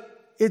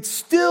it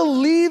still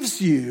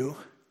leaves you,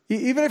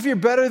 even if you're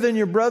better than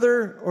your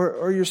brother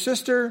or your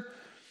sister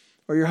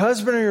or your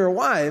husband or your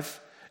wife,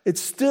 it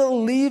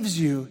still leaves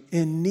you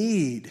in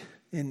need.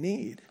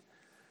 And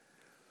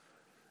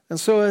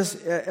so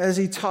as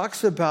he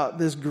talks about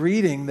this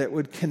greeting that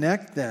would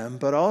connect them,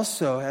 but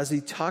also as he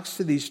talks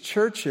to these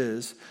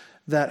churches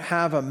that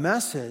have a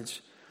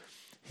message,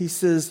 he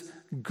says,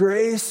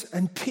 grace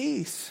and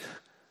peace.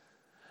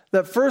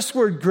 That first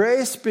word,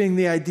 grace, being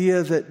the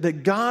idea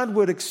that God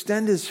would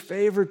extend his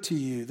favor to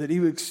you, that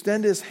he would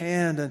extend his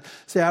hand and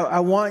say,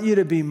 I want you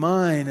to be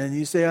mine. And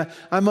you say,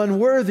 I'm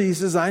unworthy. He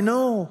says, I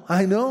know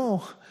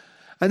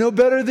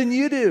better than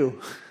you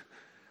do.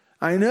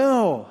 I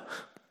know.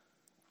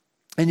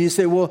 And you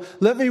say, well,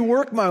 let me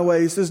work my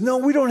way. He says, no,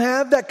 we don't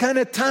have that kind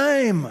of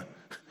time.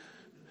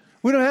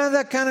 We don't have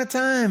that kind of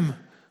time.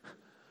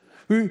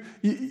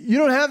 You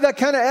don't have that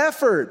kind of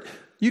effort.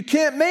 You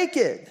can't make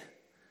it.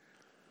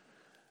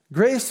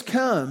 Grace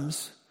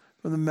comes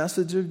from the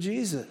message of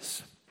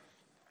Jesus.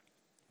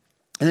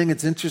 I think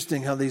it's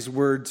interesting how these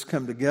words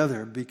come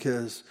together,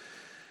 because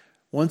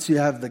once you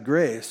have the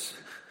grace,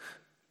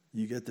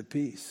 you get the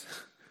peace.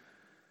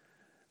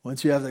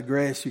 Once you have the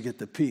grace, you get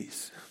the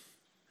peace.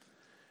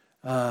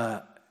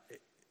 Some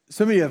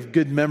of you have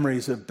good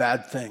memories of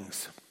bad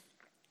things.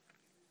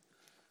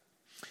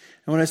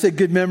 And when I say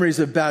good memories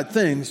of bad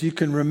things, you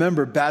can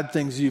remember bad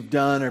things you've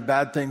done or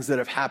bad things that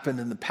have happened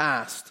in the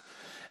past.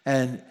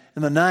 And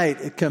in the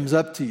night, it comes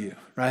up to you,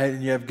 right?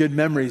 And you have good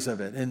memories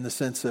of it in the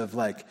sense of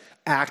like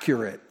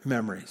accurate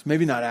memories.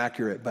 Maybe not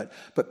accurate,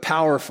 but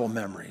powerful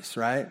memories,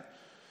 right?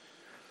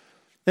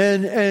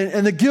 And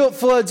the guilt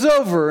floods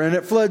over,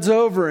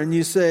 and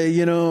you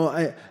say,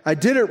 I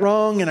did it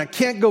wrong, and I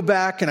can't go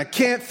back, and I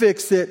can't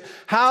fix it.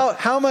 How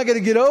am I going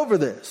to get over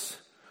this?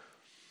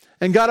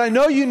 And God, I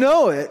know you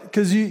know it,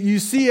 because you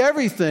see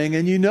everything,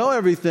 and you know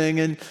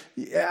everything, and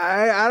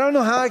I don't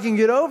know how I can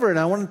get over it. And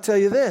I want to tell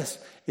you this.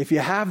 If you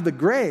have the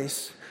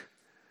grace,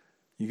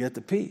 you get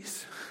the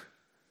peace.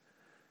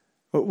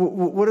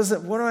 What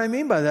do I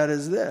mean by that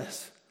is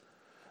this.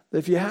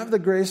 If you have the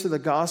grace of the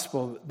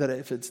gospel, that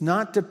if it's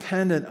not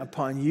dependent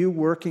upon you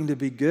working to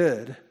be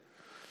good,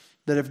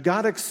 that if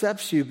God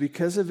accepts you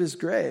because of his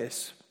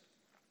grace,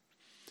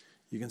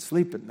 you can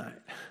sleep at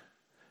night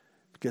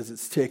because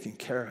it's taken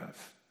care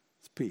of.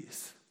 It's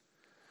peace.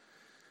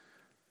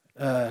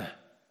 How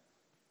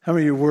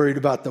many of you are worried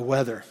about the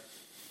weather?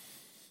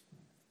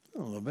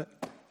 A little bit.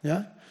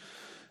 Yeah?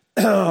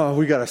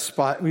 We got a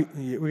spot. We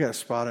got a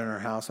spot in our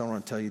house. I don't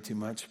want to tell you too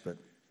much, but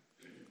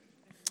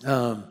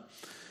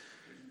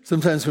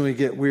sometimes when we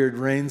get weird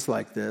rains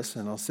like this,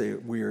 and I'll say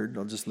weird,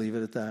 I'll just leave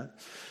it at that.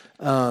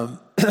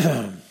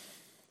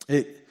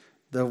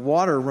 The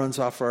water runs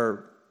off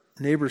our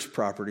neighbor's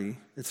property.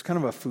 It's kind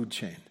of a food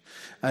chain.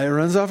 It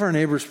runs off our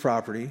neighbor's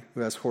property, who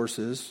has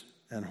horses,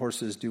 and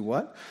horses do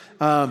what?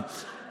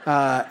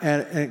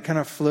 And it kind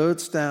of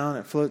floats down,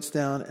 and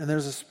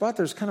there's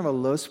kind of a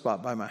low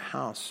spot by my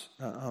house,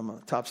 on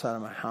the top side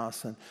of my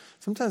house, and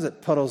sometimes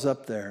it puddles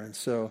up there. And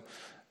so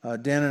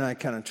Dan and I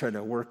kind of tried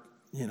to work,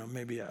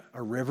 maybe a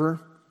river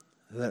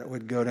that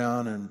would go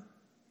down and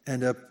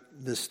end up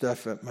this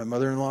stuff at my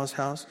mother-in-law's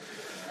house.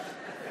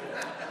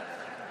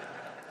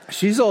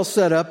 She's all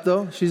set up,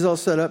 though. She's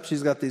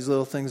got these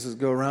little things that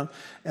go around,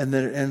 and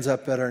then it ends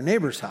up at our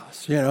neighbor's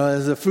house,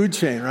 as a food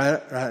chain,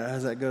 right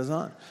as that goes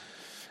on.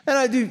 And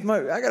I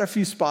got a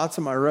few spots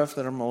on my roof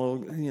that I'm a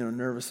little,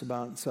 nervous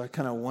about, and so I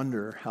kind of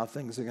wonder how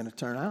things are going to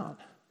turn out.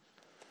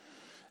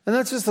 And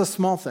that's just a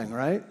small thing,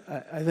 right?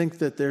 I think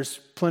that there's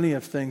plenty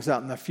of things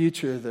out in the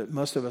future that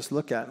most of us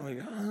look at and we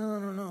go, I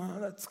don't know how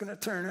that's going to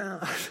turn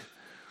out.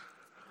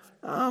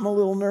 I'm a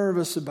little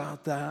nervous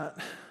about that.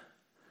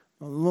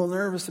 I'm a little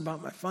nervous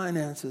about my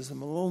finances.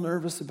 I'm a little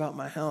nervous about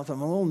my health.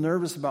 I'm a little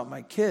nervous about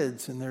my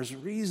kids. And there's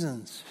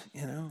reasons,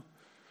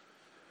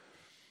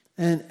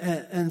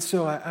 And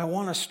so I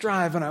want to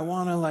strive and I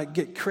want to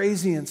get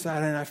crazy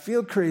inside, and I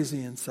feel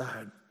crazy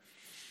inside.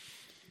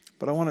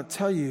 But I want to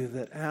tell you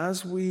that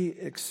as we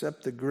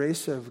accept the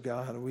grace of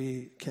God,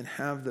 we can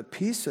have the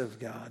peace of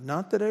God.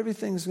 Not that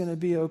everything's going to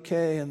be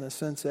okay in the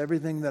sense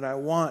everything that I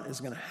want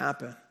is going to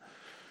happen.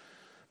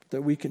 But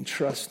that we can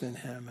trust in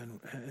him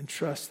and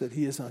trust that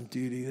he is on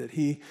duty. That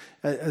he,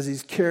 as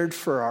he's cared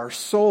for our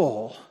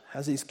soul,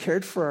 he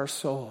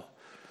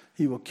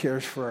will care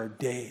for our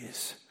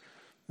days.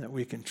 That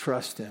we can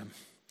trust him.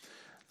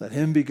 Let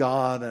him be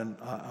God and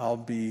I'll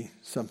be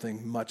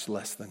something much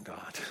less than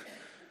God.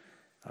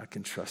 I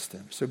can trust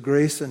him. So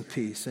grace and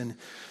peace. And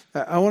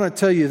I want to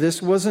tell you,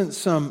 this wasn't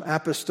some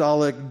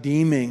apostolic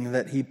deeming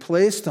that he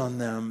placed on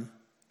them.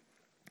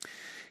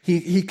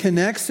 He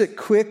connects it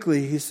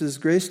quickly. He says,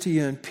 grace to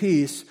you and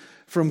peace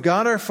from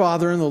God our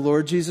Father and the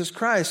Lord Jesus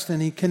Christ.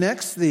 And he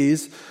connects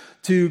these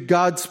to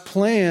God's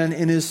plan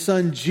in his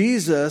son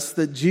Jesus,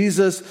 that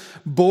Jesus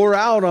bore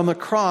out on the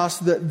cross,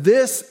 that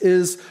this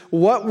is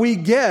what we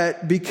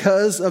get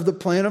because of the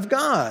plan of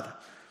God.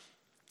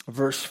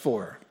 Verse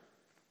 4.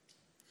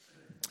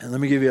 And let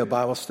me give you a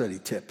Bible study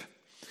tip.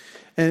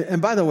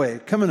 And by the way,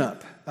 coming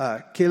up,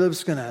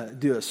 Caleb's going to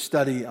do a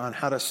study on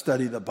how to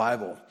study the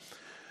Bible.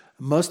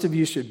 Most of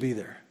you should be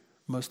there.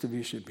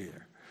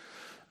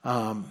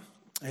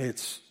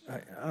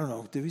 I don't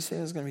know, did we say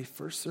it was going to be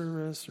first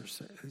service? Or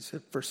he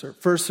said first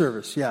service? First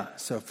service, yeah.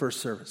 So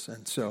first service.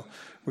 And so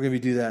we're going to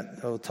do that.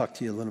 I'll talk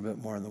to you a little bit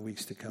more in the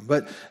weeks to come.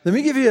 But let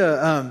me give you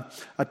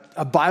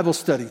a Bible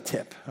study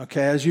tip,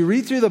 okay? As you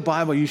read through the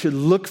Bible, you should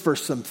look for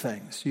some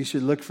things. You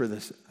should look for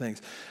these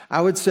things.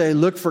 I would say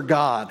look for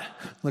God.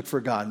 Look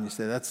for God. And you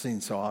say, that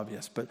seems so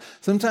obvious. But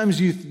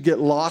sometimes you get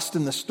lost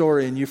in the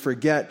story and you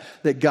forget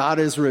that God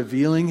is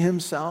revealing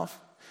himself.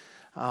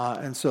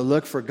 And so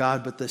look for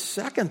God. But the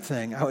second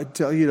thing I would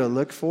tell you to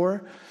look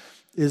for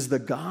is the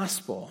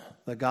gospel.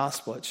 The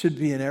gospel. It should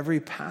be in every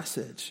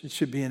passage. It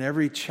should be in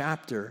every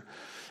chapter.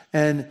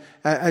 And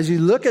as you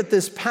look at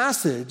this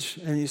passage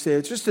and you say,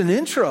 it's just an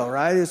intro,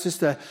 right? It's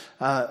just a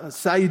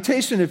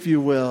salutation, if you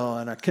will,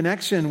 and a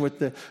connection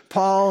with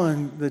Paul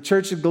and the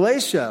church of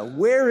Galatia.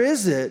 Where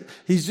is it?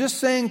 He's just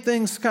saying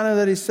things kind of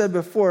that he said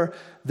before.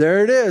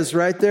 There it is,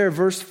 right there,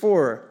 verse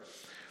 4.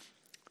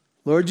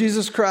 Lord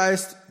Jesus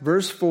Christ,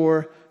 verse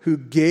 4, who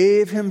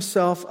gave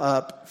himself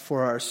up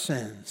for our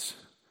sins.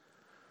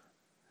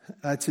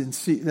 That's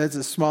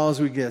as small as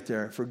we get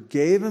there. For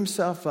gave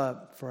himself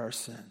up for our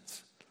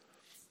sins.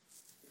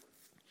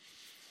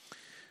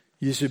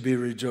 You should be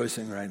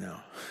rejoicing right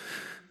now.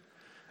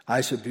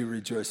 I should be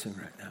rejoicing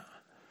right now.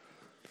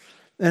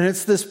 And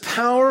it's this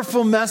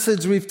powerful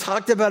message. We've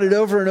talked about it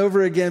over and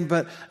over again,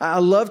 but I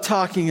love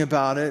talking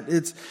about it.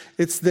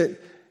 It's that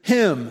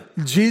him,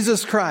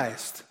 Jesus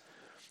Christ.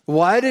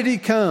 Why did he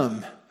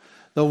come?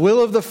 The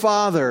will of the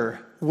Father,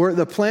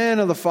 the plan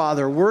of the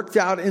Father worked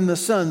out in the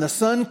Son. The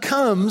Son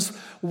comes.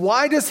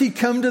 Why does he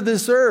come to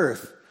this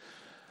earth?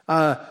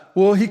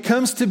 Well, he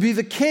comes to be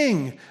the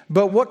king.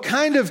 But what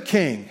kind of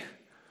king?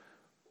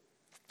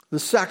 The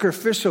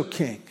sacrificial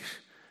king.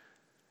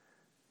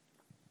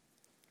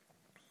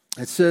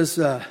 It says,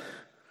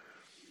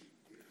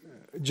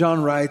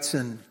 John writes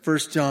in 1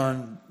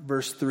 John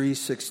verse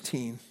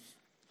 3:16.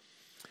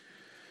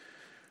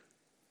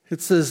 It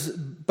says,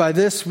 by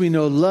this we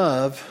know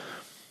love,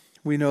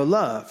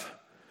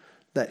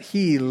 that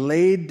he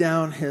laid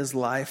down his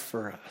life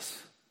for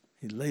us.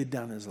 He laid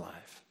down his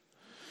life.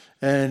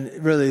 And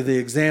really the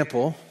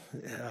example,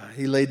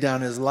 he laid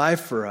down his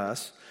life for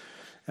us,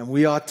 and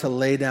we ought to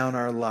lay down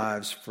our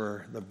lives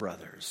for the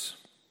brothers.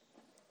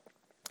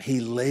 He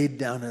laid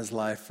down his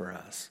life for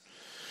us.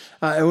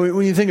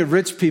 When you think of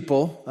rich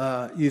people,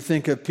 you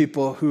think of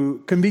people who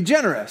can be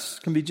generous,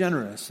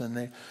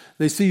 and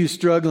they see you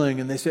struggling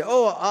and they say,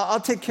 oh, I'll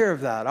take care of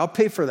that. I'll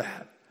pay for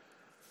that.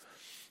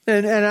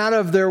 And out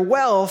of their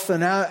wealth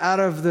and out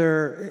of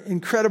their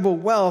incredible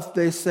wealth,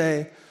 they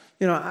say,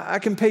 I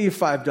can pay you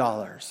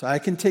 $5. I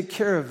can take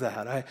care of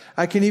that.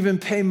 I can even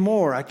pay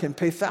more. I can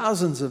pay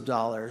thousands of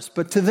dollars.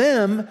 But to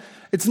them,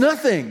 it's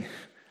nothing.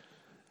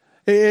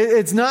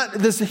 It's not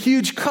this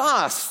huge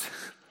cost.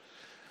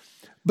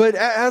 But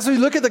as we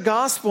look at the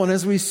gospel and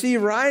as we see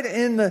right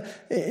in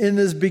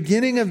this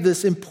beginning of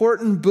this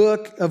important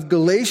book of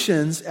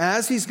Galatians,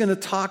 as he's going to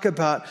talk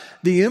about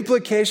the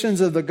implications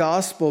of the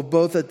gospel,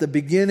 both at the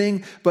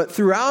beginning, but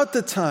throughout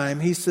the time,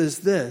 he says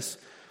this,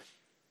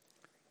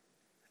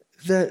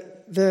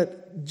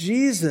 that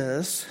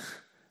Jesus,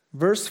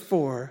 verse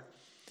 4,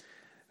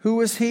 who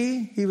was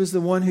he? He was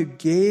the one who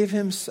gave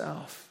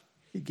himself.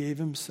 He gave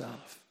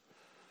himself.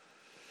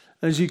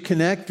 As you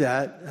connect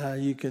that,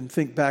 you can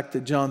think back to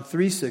John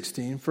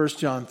 3:16, 1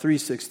 John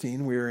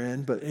 3:16 we were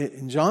in, but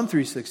in John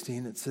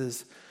 3:16 it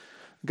says,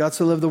 God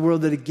so loved the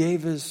world that he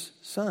gave his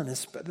son.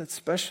 That's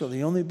special,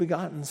 the only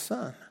begotten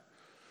son.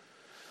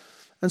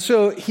 And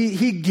so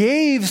he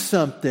gave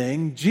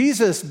something.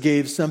 Jesus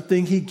gave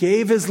something. He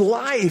gave his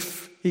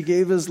life. He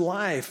gave his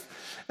life.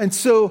 And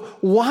so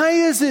why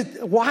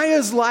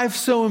is life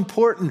so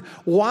important?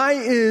 Why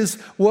is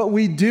what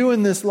we do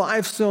in this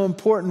life so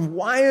important?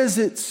 Why is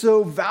it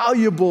so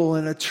valuable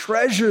and a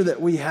treasure that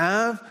we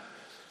have?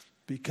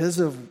 Because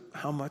of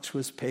how much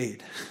was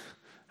paid.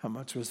 How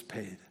much was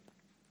paid.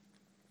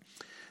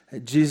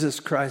 Jesus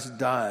Christ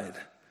died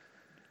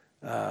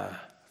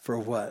for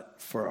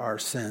what? For our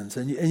sins.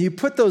 And you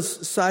put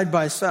those side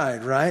by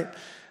side, right?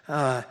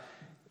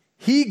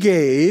 He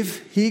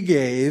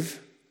gave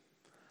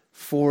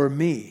for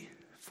me.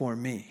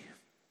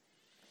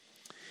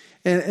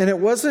 And it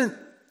wasn't,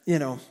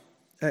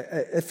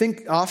 I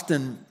think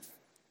often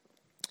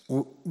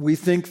we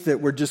think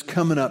that we're just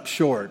coming up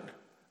short.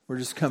 We're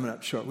just coming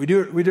up short. We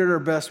did our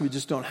best, we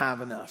just don't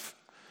have enough.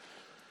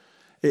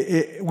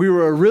 We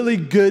were a really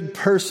good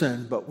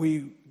person, but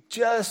we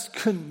just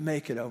couldn't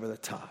make it over the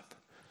top.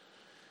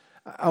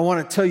 I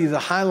want to tell you the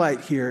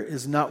highlight here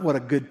is not what a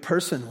good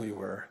person we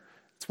were.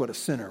 It's what a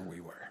sinner we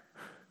were.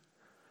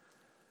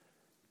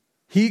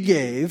 He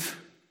gave,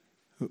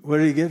 what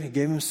did he give? He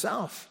gave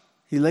himself.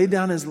 He laid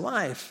down his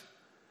life.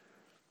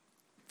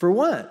 For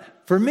what?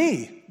 For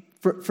me.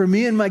 For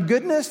me and my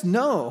goodness?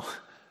 No.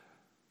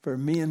 For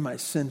me and my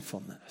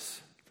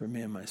sinfulness. For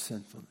me and my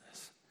sinfulness.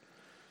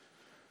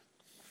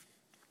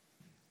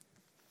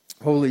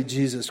 Holy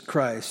Jesus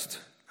Christ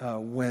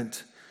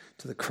went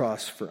to the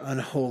cross for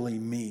unholy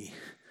me,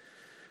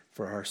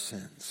 for our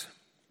sins.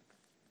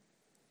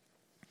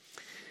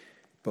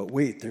 But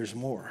wait, there's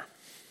more.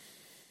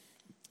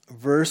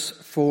 Verse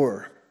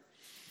 4.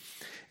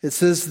 It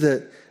says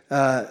that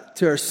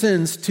to our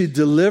sins to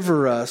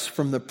deliver us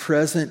from the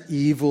present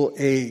evil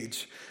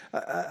age. I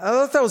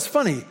thought that was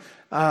funny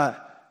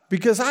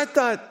because I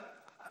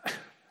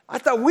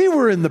thought we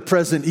were in the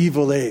present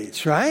evil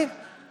age, right?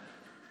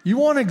 You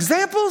want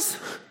examples?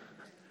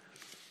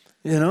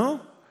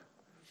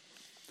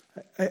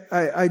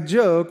 I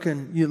joke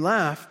and you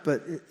laugh,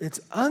 but it's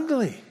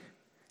ugly.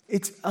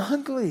 It's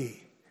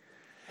ugly.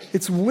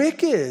 It's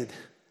wicked.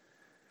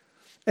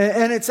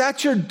 And it's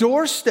at your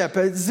doorstep.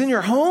 It's in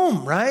your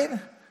home, right?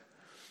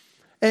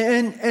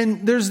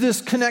 And there's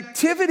this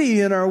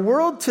connectivity in our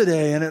world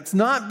today, and it's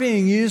not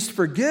being used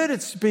for good.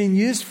 It's being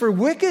used for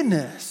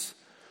wickedness.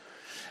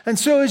 And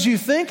so as you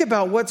think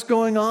about what's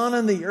going on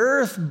in the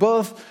earth,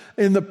 both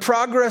in the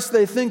progress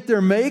they think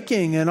they're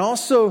making and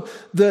also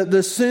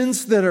the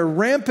sins that are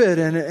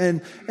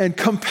rampant and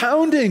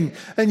compounding,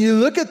 and you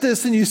look at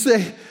this and you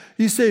say,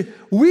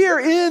 we are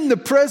in the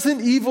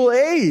present evil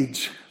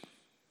age.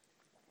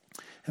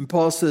 And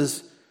Paul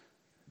says,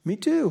 me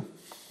too.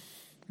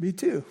 Me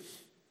too.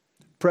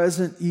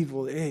 Present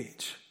evil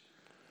age.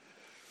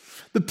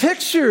 The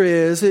picture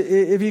is,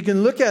 if you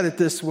can look at it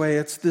this way,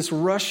 it's this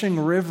rushing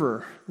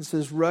river. It's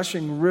this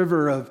rushing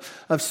river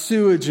of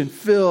sewage and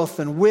filth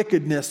and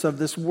wickedness of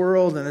this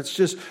world, and it's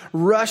just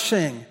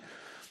rushing.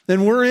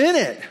 And we're in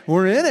it.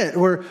 We're in it.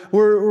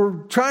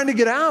 We're trying to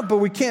get out, but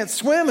we can't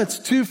swim. It's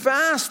too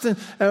fast,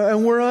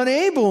 and we're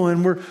unable,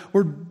 and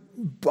we're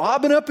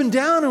bobbing up and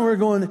down, and we're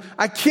going,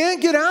 I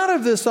can't get out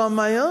of this on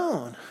my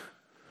own.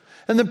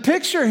 And the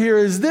picture here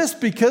is this: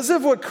 because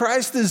of what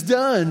Christ has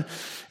done,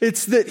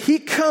 it's that he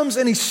comes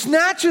and he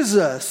snatches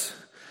us.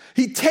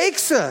 He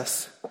takes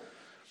us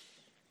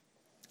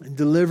and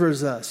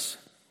delivers us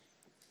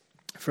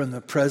from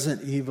the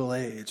present evil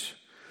age.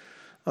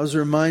 I was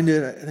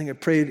reminded, I think I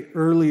prayed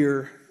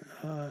earlier,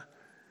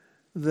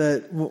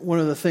 that one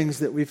of the things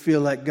that we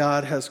feel like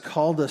God has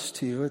called us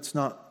to, it's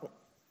not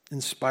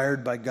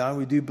inspired by God.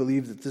 We do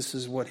believe that this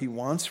is what he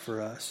wants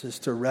for us, is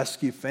to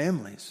rescue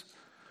families.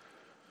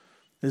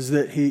 Is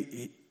that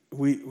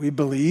we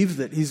believe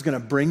that he's going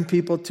to bring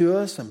people to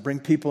us and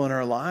bring people in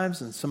our lives,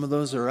 and some of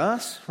those are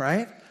us,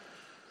 right?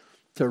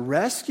 To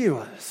rescue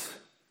us.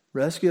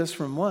 Rescue us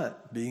from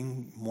what?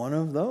 Being one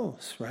of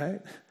those,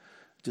 right?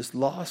 Just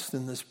lost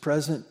in this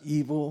present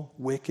evil,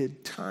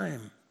 wicked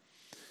time.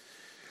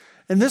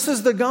 And this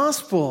is the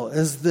gospel,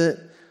 is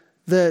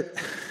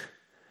that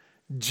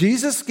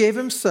Jesus gave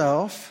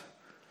himself.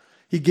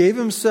 He gave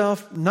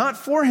himself not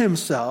for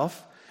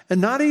himself, and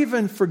not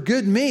even for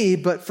good me,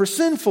 but for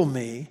sinful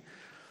me,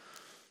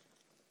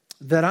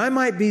 that I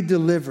might be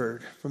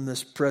delivered from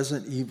this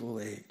present evil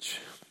age.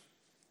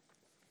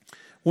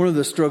 One of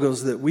the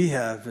struggles that we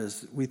have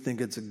is we think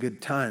it's a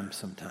good time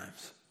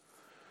sometimes.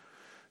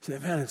 Say,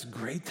 man, it's a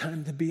great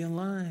time to be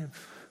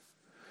alive.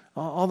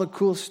 All the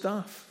cool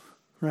stuff,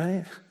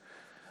 right?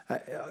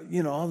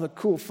 All the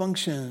cool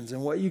functions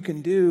and what you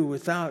can do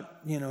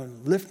without,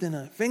 lifting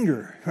a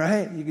finger,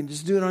 right? You can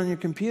just do it on your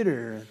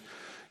computer. And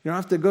you don't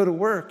have to go to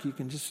work. You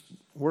can just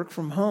work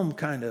from home,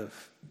 kind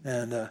of.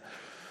 And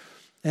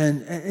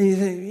you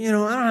think, I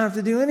don't have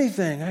to do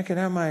anything. I can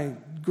have my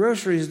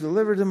groceries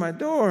delivered to my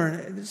door.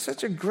 And it's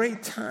such a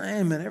great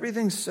time. And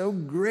everything's so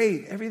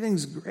great.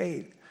 Everything's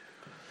great.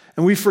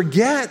 And we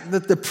forget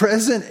that the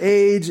present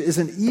age is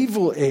an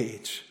evil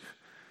age.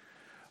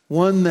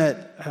 one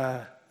that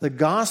the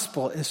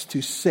gospel is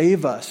to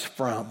save us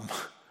from,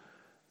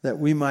 that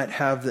we might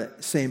have the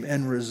same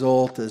end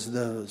result as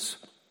those.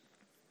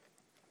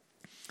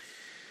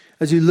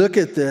 As you look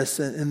at this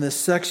in this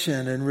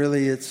section, and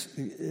really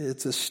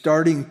it's a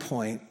starting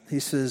point, he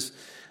says,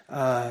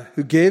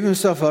 who gave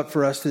himself up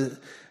for us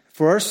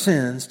for our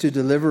sins to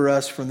deliver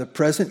us from the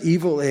present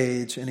evil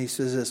age. And he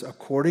says this,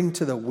 according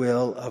to the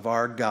will of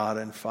our God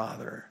and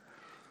Father.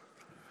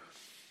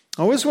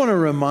 I always want to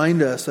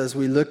remind us as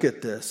we look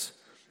at this,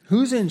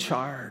 who's in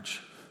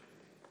charge?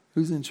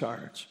 Who's in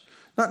charge?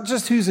 Not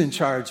just who's in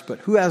charge, but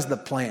who has the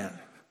plan?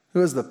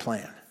 Who has the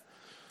plan?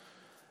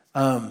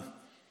 I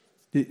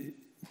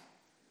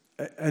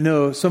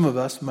know some of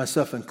us,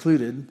 myself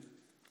included,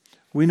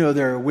 we know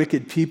there are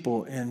wicked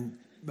people in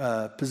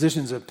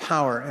positions of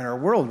power in our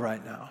world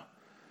right now.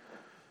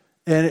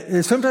 And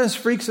it sometimes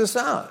freaks us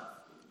out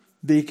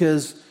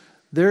because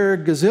they're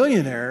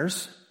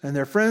gazillionaires and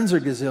their friends are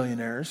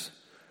gazillionaires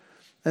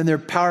and they're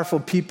powerful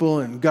people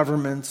in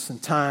governments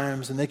and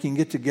times, and they can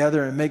get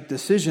together and make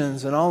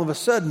decisions, and all of a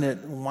sudden it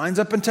winds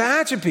up in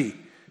Tehachapi.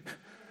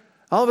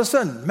 All of a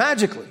sudden,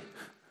 magically.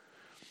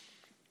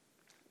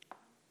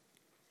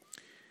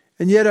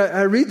 And yet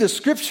I read the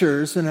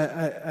scriptures and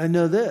I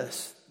know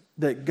this,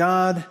 that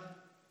God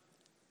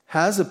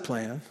has a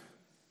plan.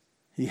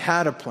 He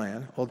had a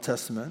plan, Old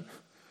Testament.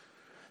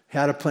 He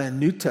had a plan,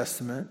 New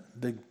Testament.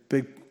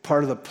 Big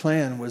part of the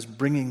plan was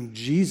bringing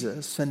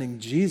Jesus, sending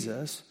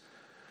Jesus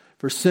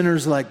for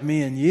sinners like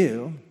me and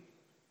you.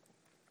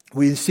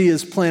 We see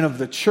his plan of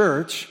the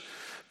church,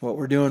 what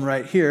we're doing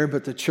right here,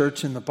 but the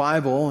church in the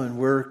Bible, and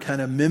we're kind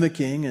of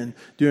mimicking and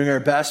doing our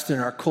best in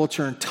our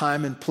culture and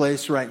time and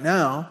place right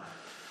now.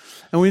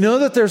 And we know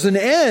that there's an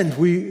end.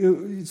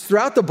 It's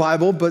throughout the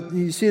Bible, but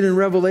you see it in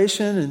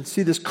Revelation and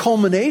see this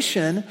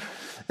culmination.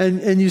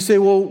 And you say,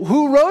 well,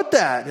 who wrote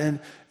that? And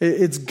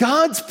it's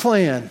God's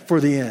plan for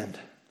the end.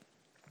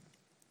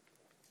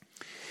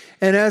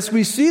 And as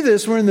we see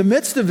this, we're in the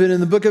midst of it in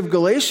the book of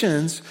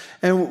Galatians.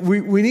 And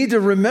we need to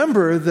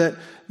remember that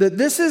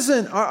this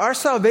isn't, our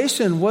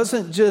salvation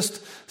wasn't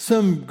just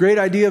some great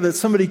idea that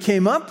somebody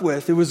came up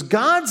with. It was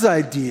God's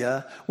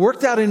idea,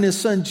 worked out in his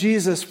son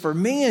Jesus for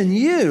me and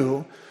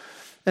you.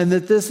 And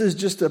that this is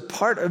just a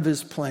part of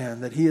his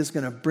plan that he is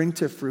going to bring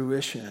to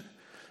fruition.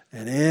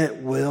 And it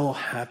will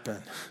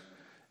happen.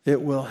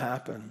 It will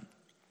happen.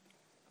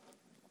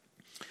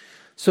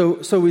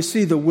 So we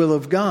see the will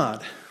of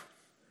God.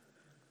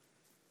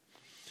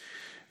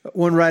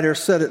 One writer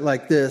said it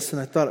like this,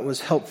 and I thought it was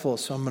helpful,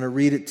 so I'm going to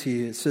read it to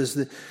you. It says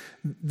that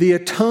the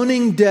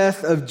atoning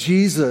death of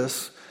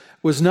Jesus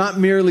was not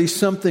merely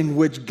something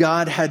which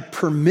God had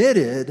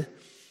permitted.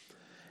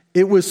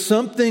 It was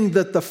something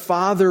that the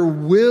Father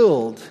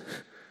willed.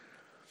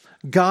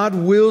 God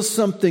wills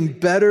something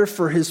better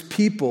for his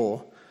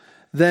people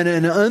than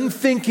an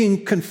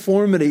unthinking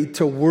conformity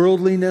to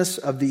worldliness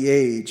of the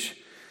age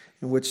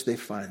in which they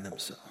find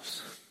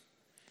themselves.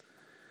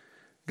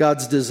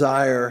 God's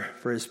desire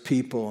for his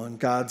people and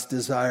God's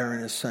desire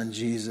in his son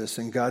Jesus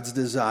and God's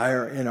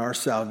desire in our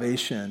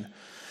salvation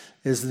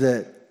is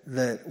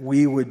that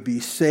we would be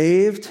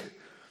saved,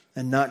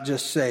 and not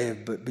just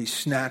saved, but be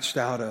snatched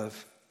out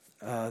of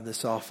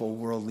this awful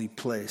worldly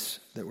place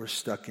that we're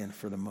stuck in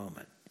for the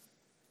moment.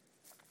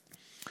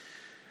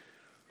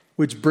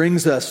 Which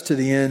brings us to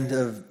the end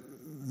of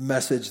the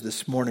message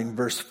this morning,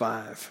 verse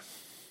 5.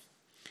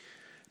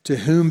 To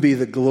whom be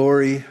the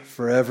glory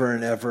forever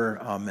and ever.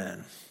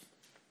 Amen.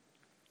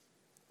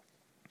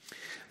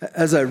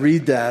 As I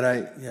read that,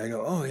 I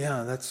go, oh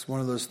yeah, that's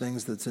one of those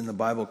things that's in the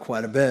Bible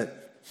quite a bit.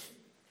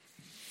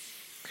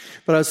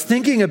 But I was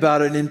thinking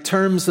about it in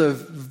terms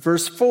of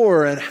verse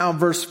 4 and how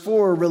verse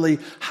 4 really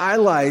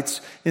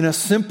highlights in a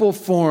simple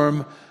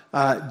form,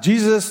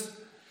 Jesus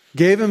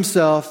gave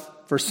himself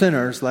for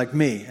sinners like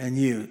me and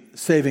you,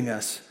 saving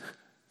us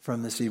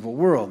from this evil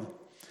world.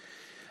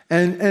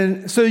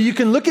 And so you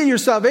can look at your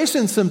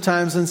salvation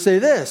sometimes and say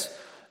this,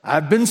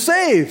 I've been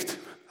saved.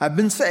 I've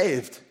been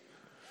saved.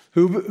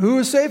 Who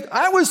was saved?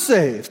 I was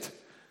saved.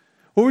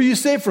 What were you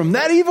saved from?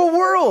 That evil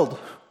world.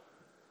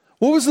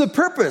 What was the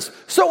purpose?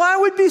 So I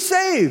would be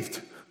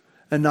saved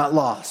and not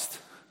lost.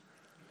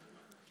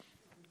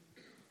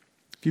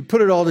 If you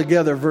put it all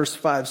together, verse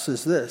 5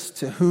 says this,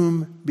 to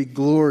whom be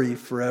glory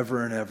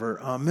forever and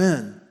ever.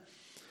 Amen.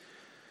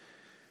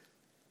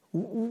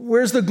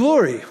 Where's the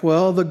glory?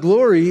 Well, the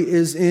glory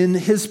is in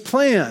his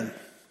plan.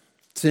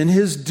 It's in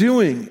his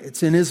doing.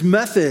 It's in his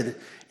method.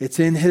 It's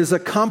in his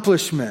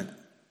accomplishment.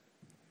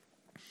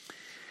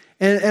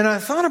 And I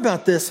thought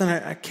about this and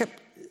I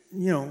kept,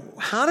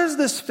 how does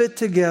this fit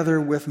together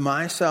with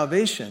my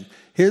salvation?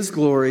 His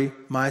glory,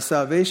 my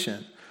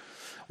salvation.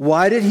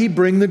 Why did he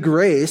bring the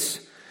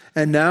grace?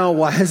 And now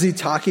why is he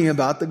talking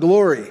about the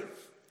glory?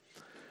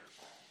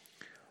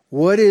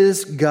 What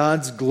is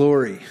God's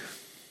glory?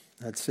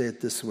 I'd say it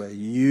this way.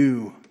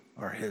 You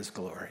are his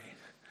glory.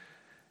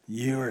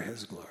 You are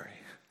his glory.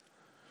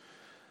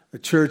 The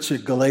church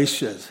of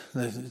Galatia,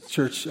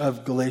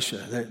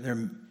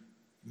 they're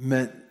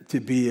meant to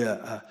be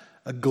a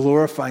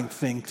glorifying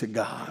thing to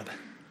God.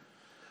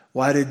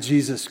 Why did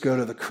Jesus go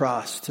to the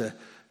cross? To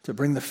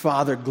bring the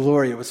Father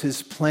glory. It was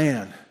his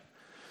plan.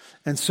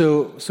 And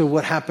so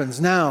what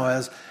happens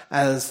now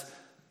as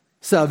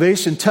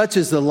salvation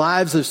touches the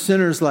lives of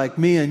sinners like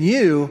me and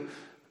you,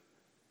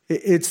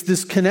 it's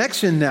this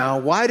connection now.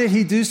 Why did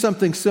he do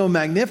something so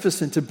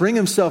magnificent to bring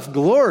himself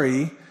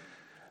glory?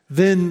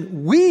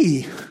 Then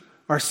we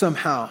are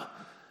somehow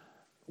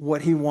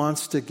what he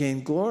wants to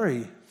gain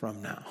glory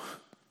from now.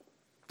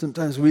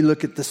 Sometimes we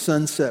look at the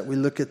sunset, we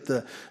look at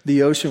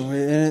the ocean,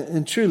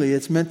 and truly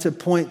it's meant to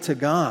point to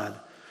God,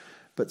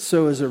 but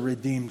so is a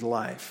redeemed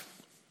life.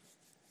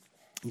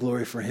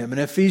 Glory for him. In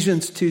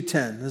Ephesians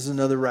 2:10, this is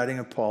another writing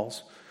of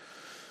Paul's.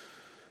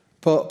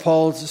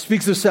 Paul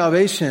speaks of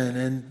salvation,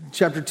 and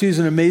chapter 2 is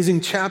an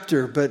amazing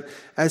chapter, but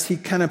as he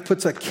kind of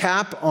puts a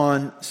cap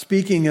on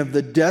speaking of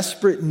the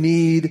desperate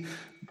need,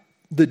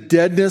 the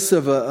deadness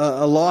of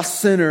a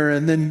lost sinner,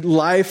 and then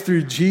life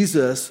through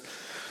Jesus,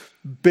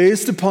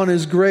 based upon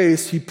his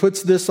grace, he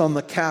puts this on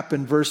the cap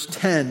in verse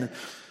 10.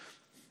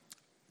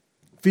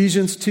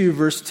 Ephesians 2,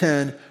 verse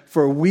 10,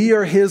 "For we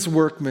are his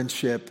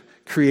workmanship,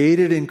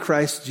 created in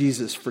Christ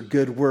Jesus for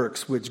good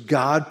works, which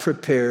God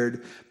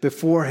prepared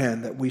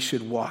beforehand that we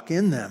should walk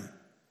in them."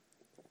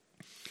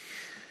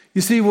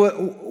 You see,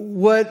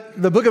 what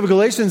the book of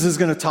Galatians is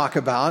going to talk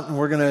about, and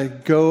we're going to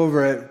go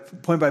over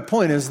it point by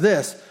point, is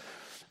this.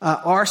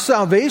 Our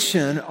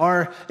salvation,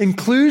 our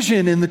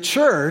inclusion in the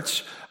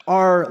church,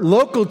 our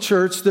local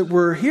church that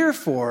we're here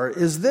for,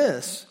 is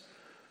this.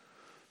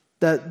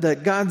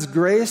 That God's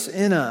grace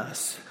in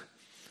us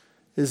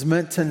is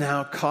meant to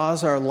now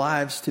cause our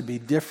lives to be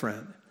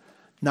different.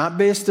 Not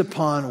based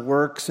upon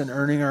works and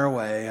earning our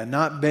way, and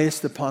not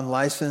based upon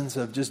license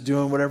of just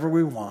doing whatever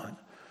we want,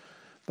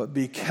 but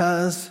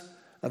because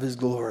of his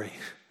glory,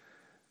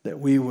 that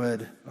we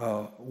would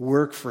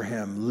work for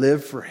him,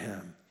 live for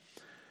him,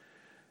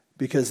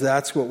 because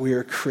that's what we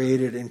are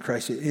created in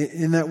Christ.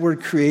 In that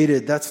word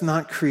created, that's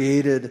not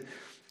created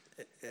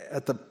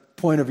at the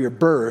point of your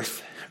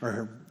birth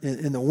or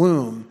in the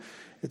womb.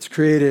 It's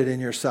created in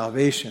your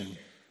salvation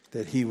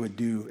that he would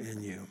do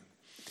in you.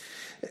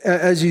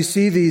 As you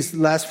see these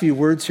last few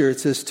words here, it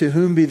says, "To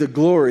whom be the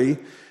glory,"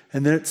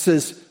 and then it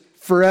says,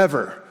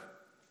 "forever."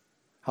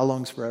 How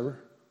long's forever?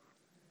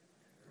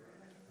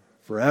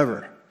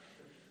 Forever.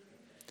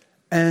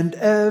 "And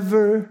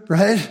ever,"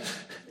 right?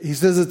 He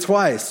says it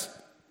twice.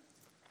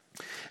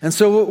 And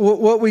so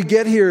what we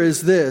get here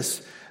is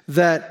this,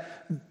 that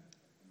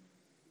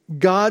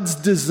God's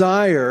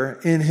desire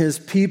in his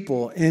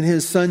people, in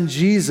his son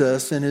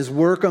Jesus, and his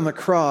work on the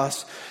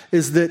cross,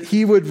 is that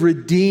he would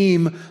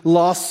redeem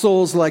lost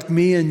souls like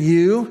me and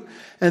you,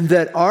 and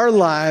that our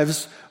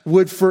lives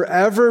would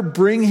forever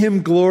bring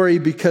him glory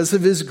because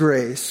of his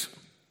grace.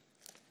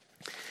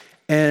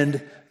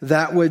 And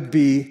that would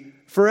be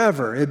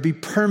forever. It'd be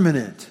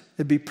permanent.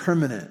 It'd be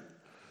permanent.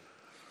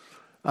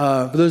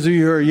 For those of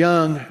you who are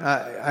young,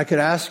 I could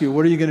ask you,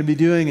 what are you going to be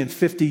doing in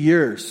 50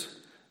 years?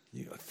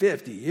 You go,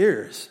 50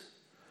 years?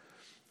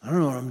 I don't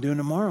know what I'm doing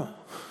tomorrow.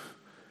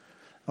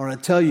 I want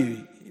to tell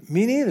you,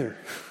 me neither.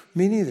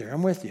 Me neither.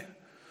 I'm with you.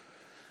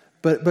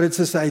 But it's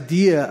this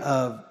idea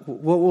of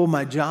what will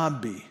my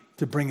job be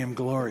to bring him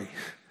glory?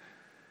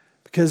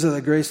 Because of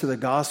the grace of the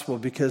gospel,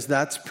 because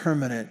that's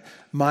permanent.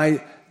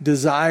 My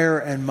desire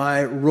and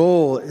my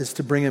role is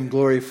to bring him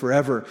glory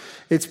forever.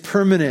 It's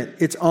permanent.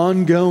 It's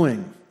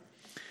ongoing.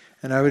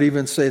 And I would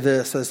even say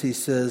this, as he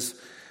says,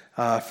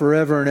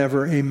 forever and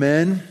ever,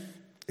 amen.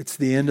 It's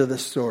the end of the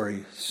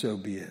story, so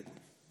be it.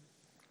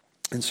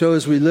 And so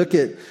as we look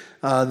at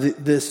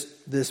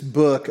this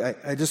book,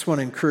 I just want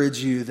to encourage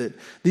you that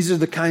these are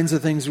the kinds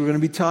of things we're going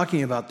to be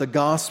talking about, the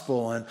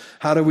gospel, and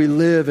how do we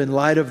live in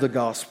light of the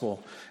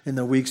gospel in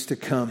the weeks to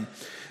come.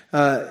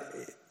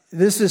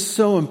 This is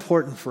so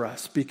important for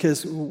us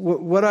because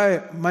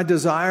my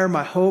desire,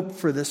 my hope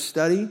for this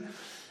study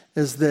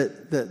is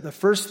that the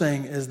first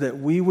thing is that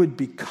we would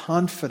be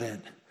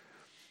confident,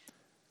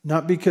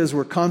 not because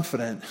we're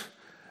confident,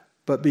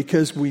 but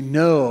because we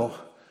know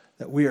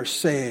that we are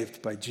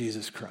saved by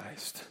Jesus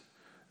Christ.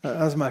 That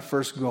was my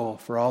first goal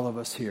for all of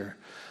us here.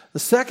 The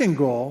second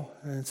goal,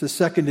 and it's a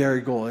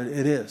secondary goal,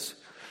 it is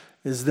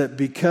that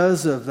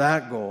because of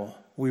that goal,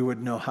 we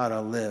would know how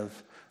to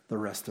live the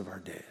rest of our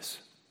days.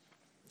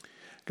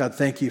 God,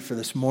 thank you for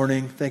this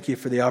morning. Thank you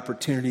for the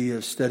opportunity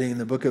of studying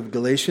the book of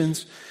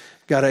Galatians.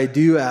 God, I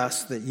do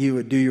ask that you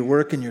would do your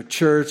work in your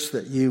church,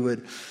 that you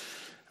would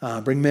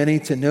bring many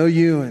to know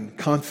you and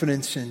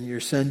confidence in your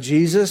son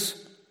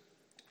Jesus.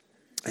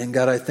 And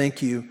God, I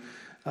thank you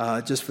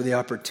just for the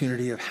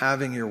opportunity of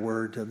having your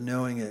word, of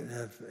knowing it,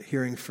 of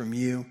hearing from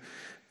you.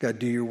 God,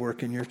 do your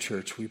work in your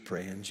church, we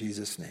pray in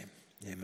Jesus' name.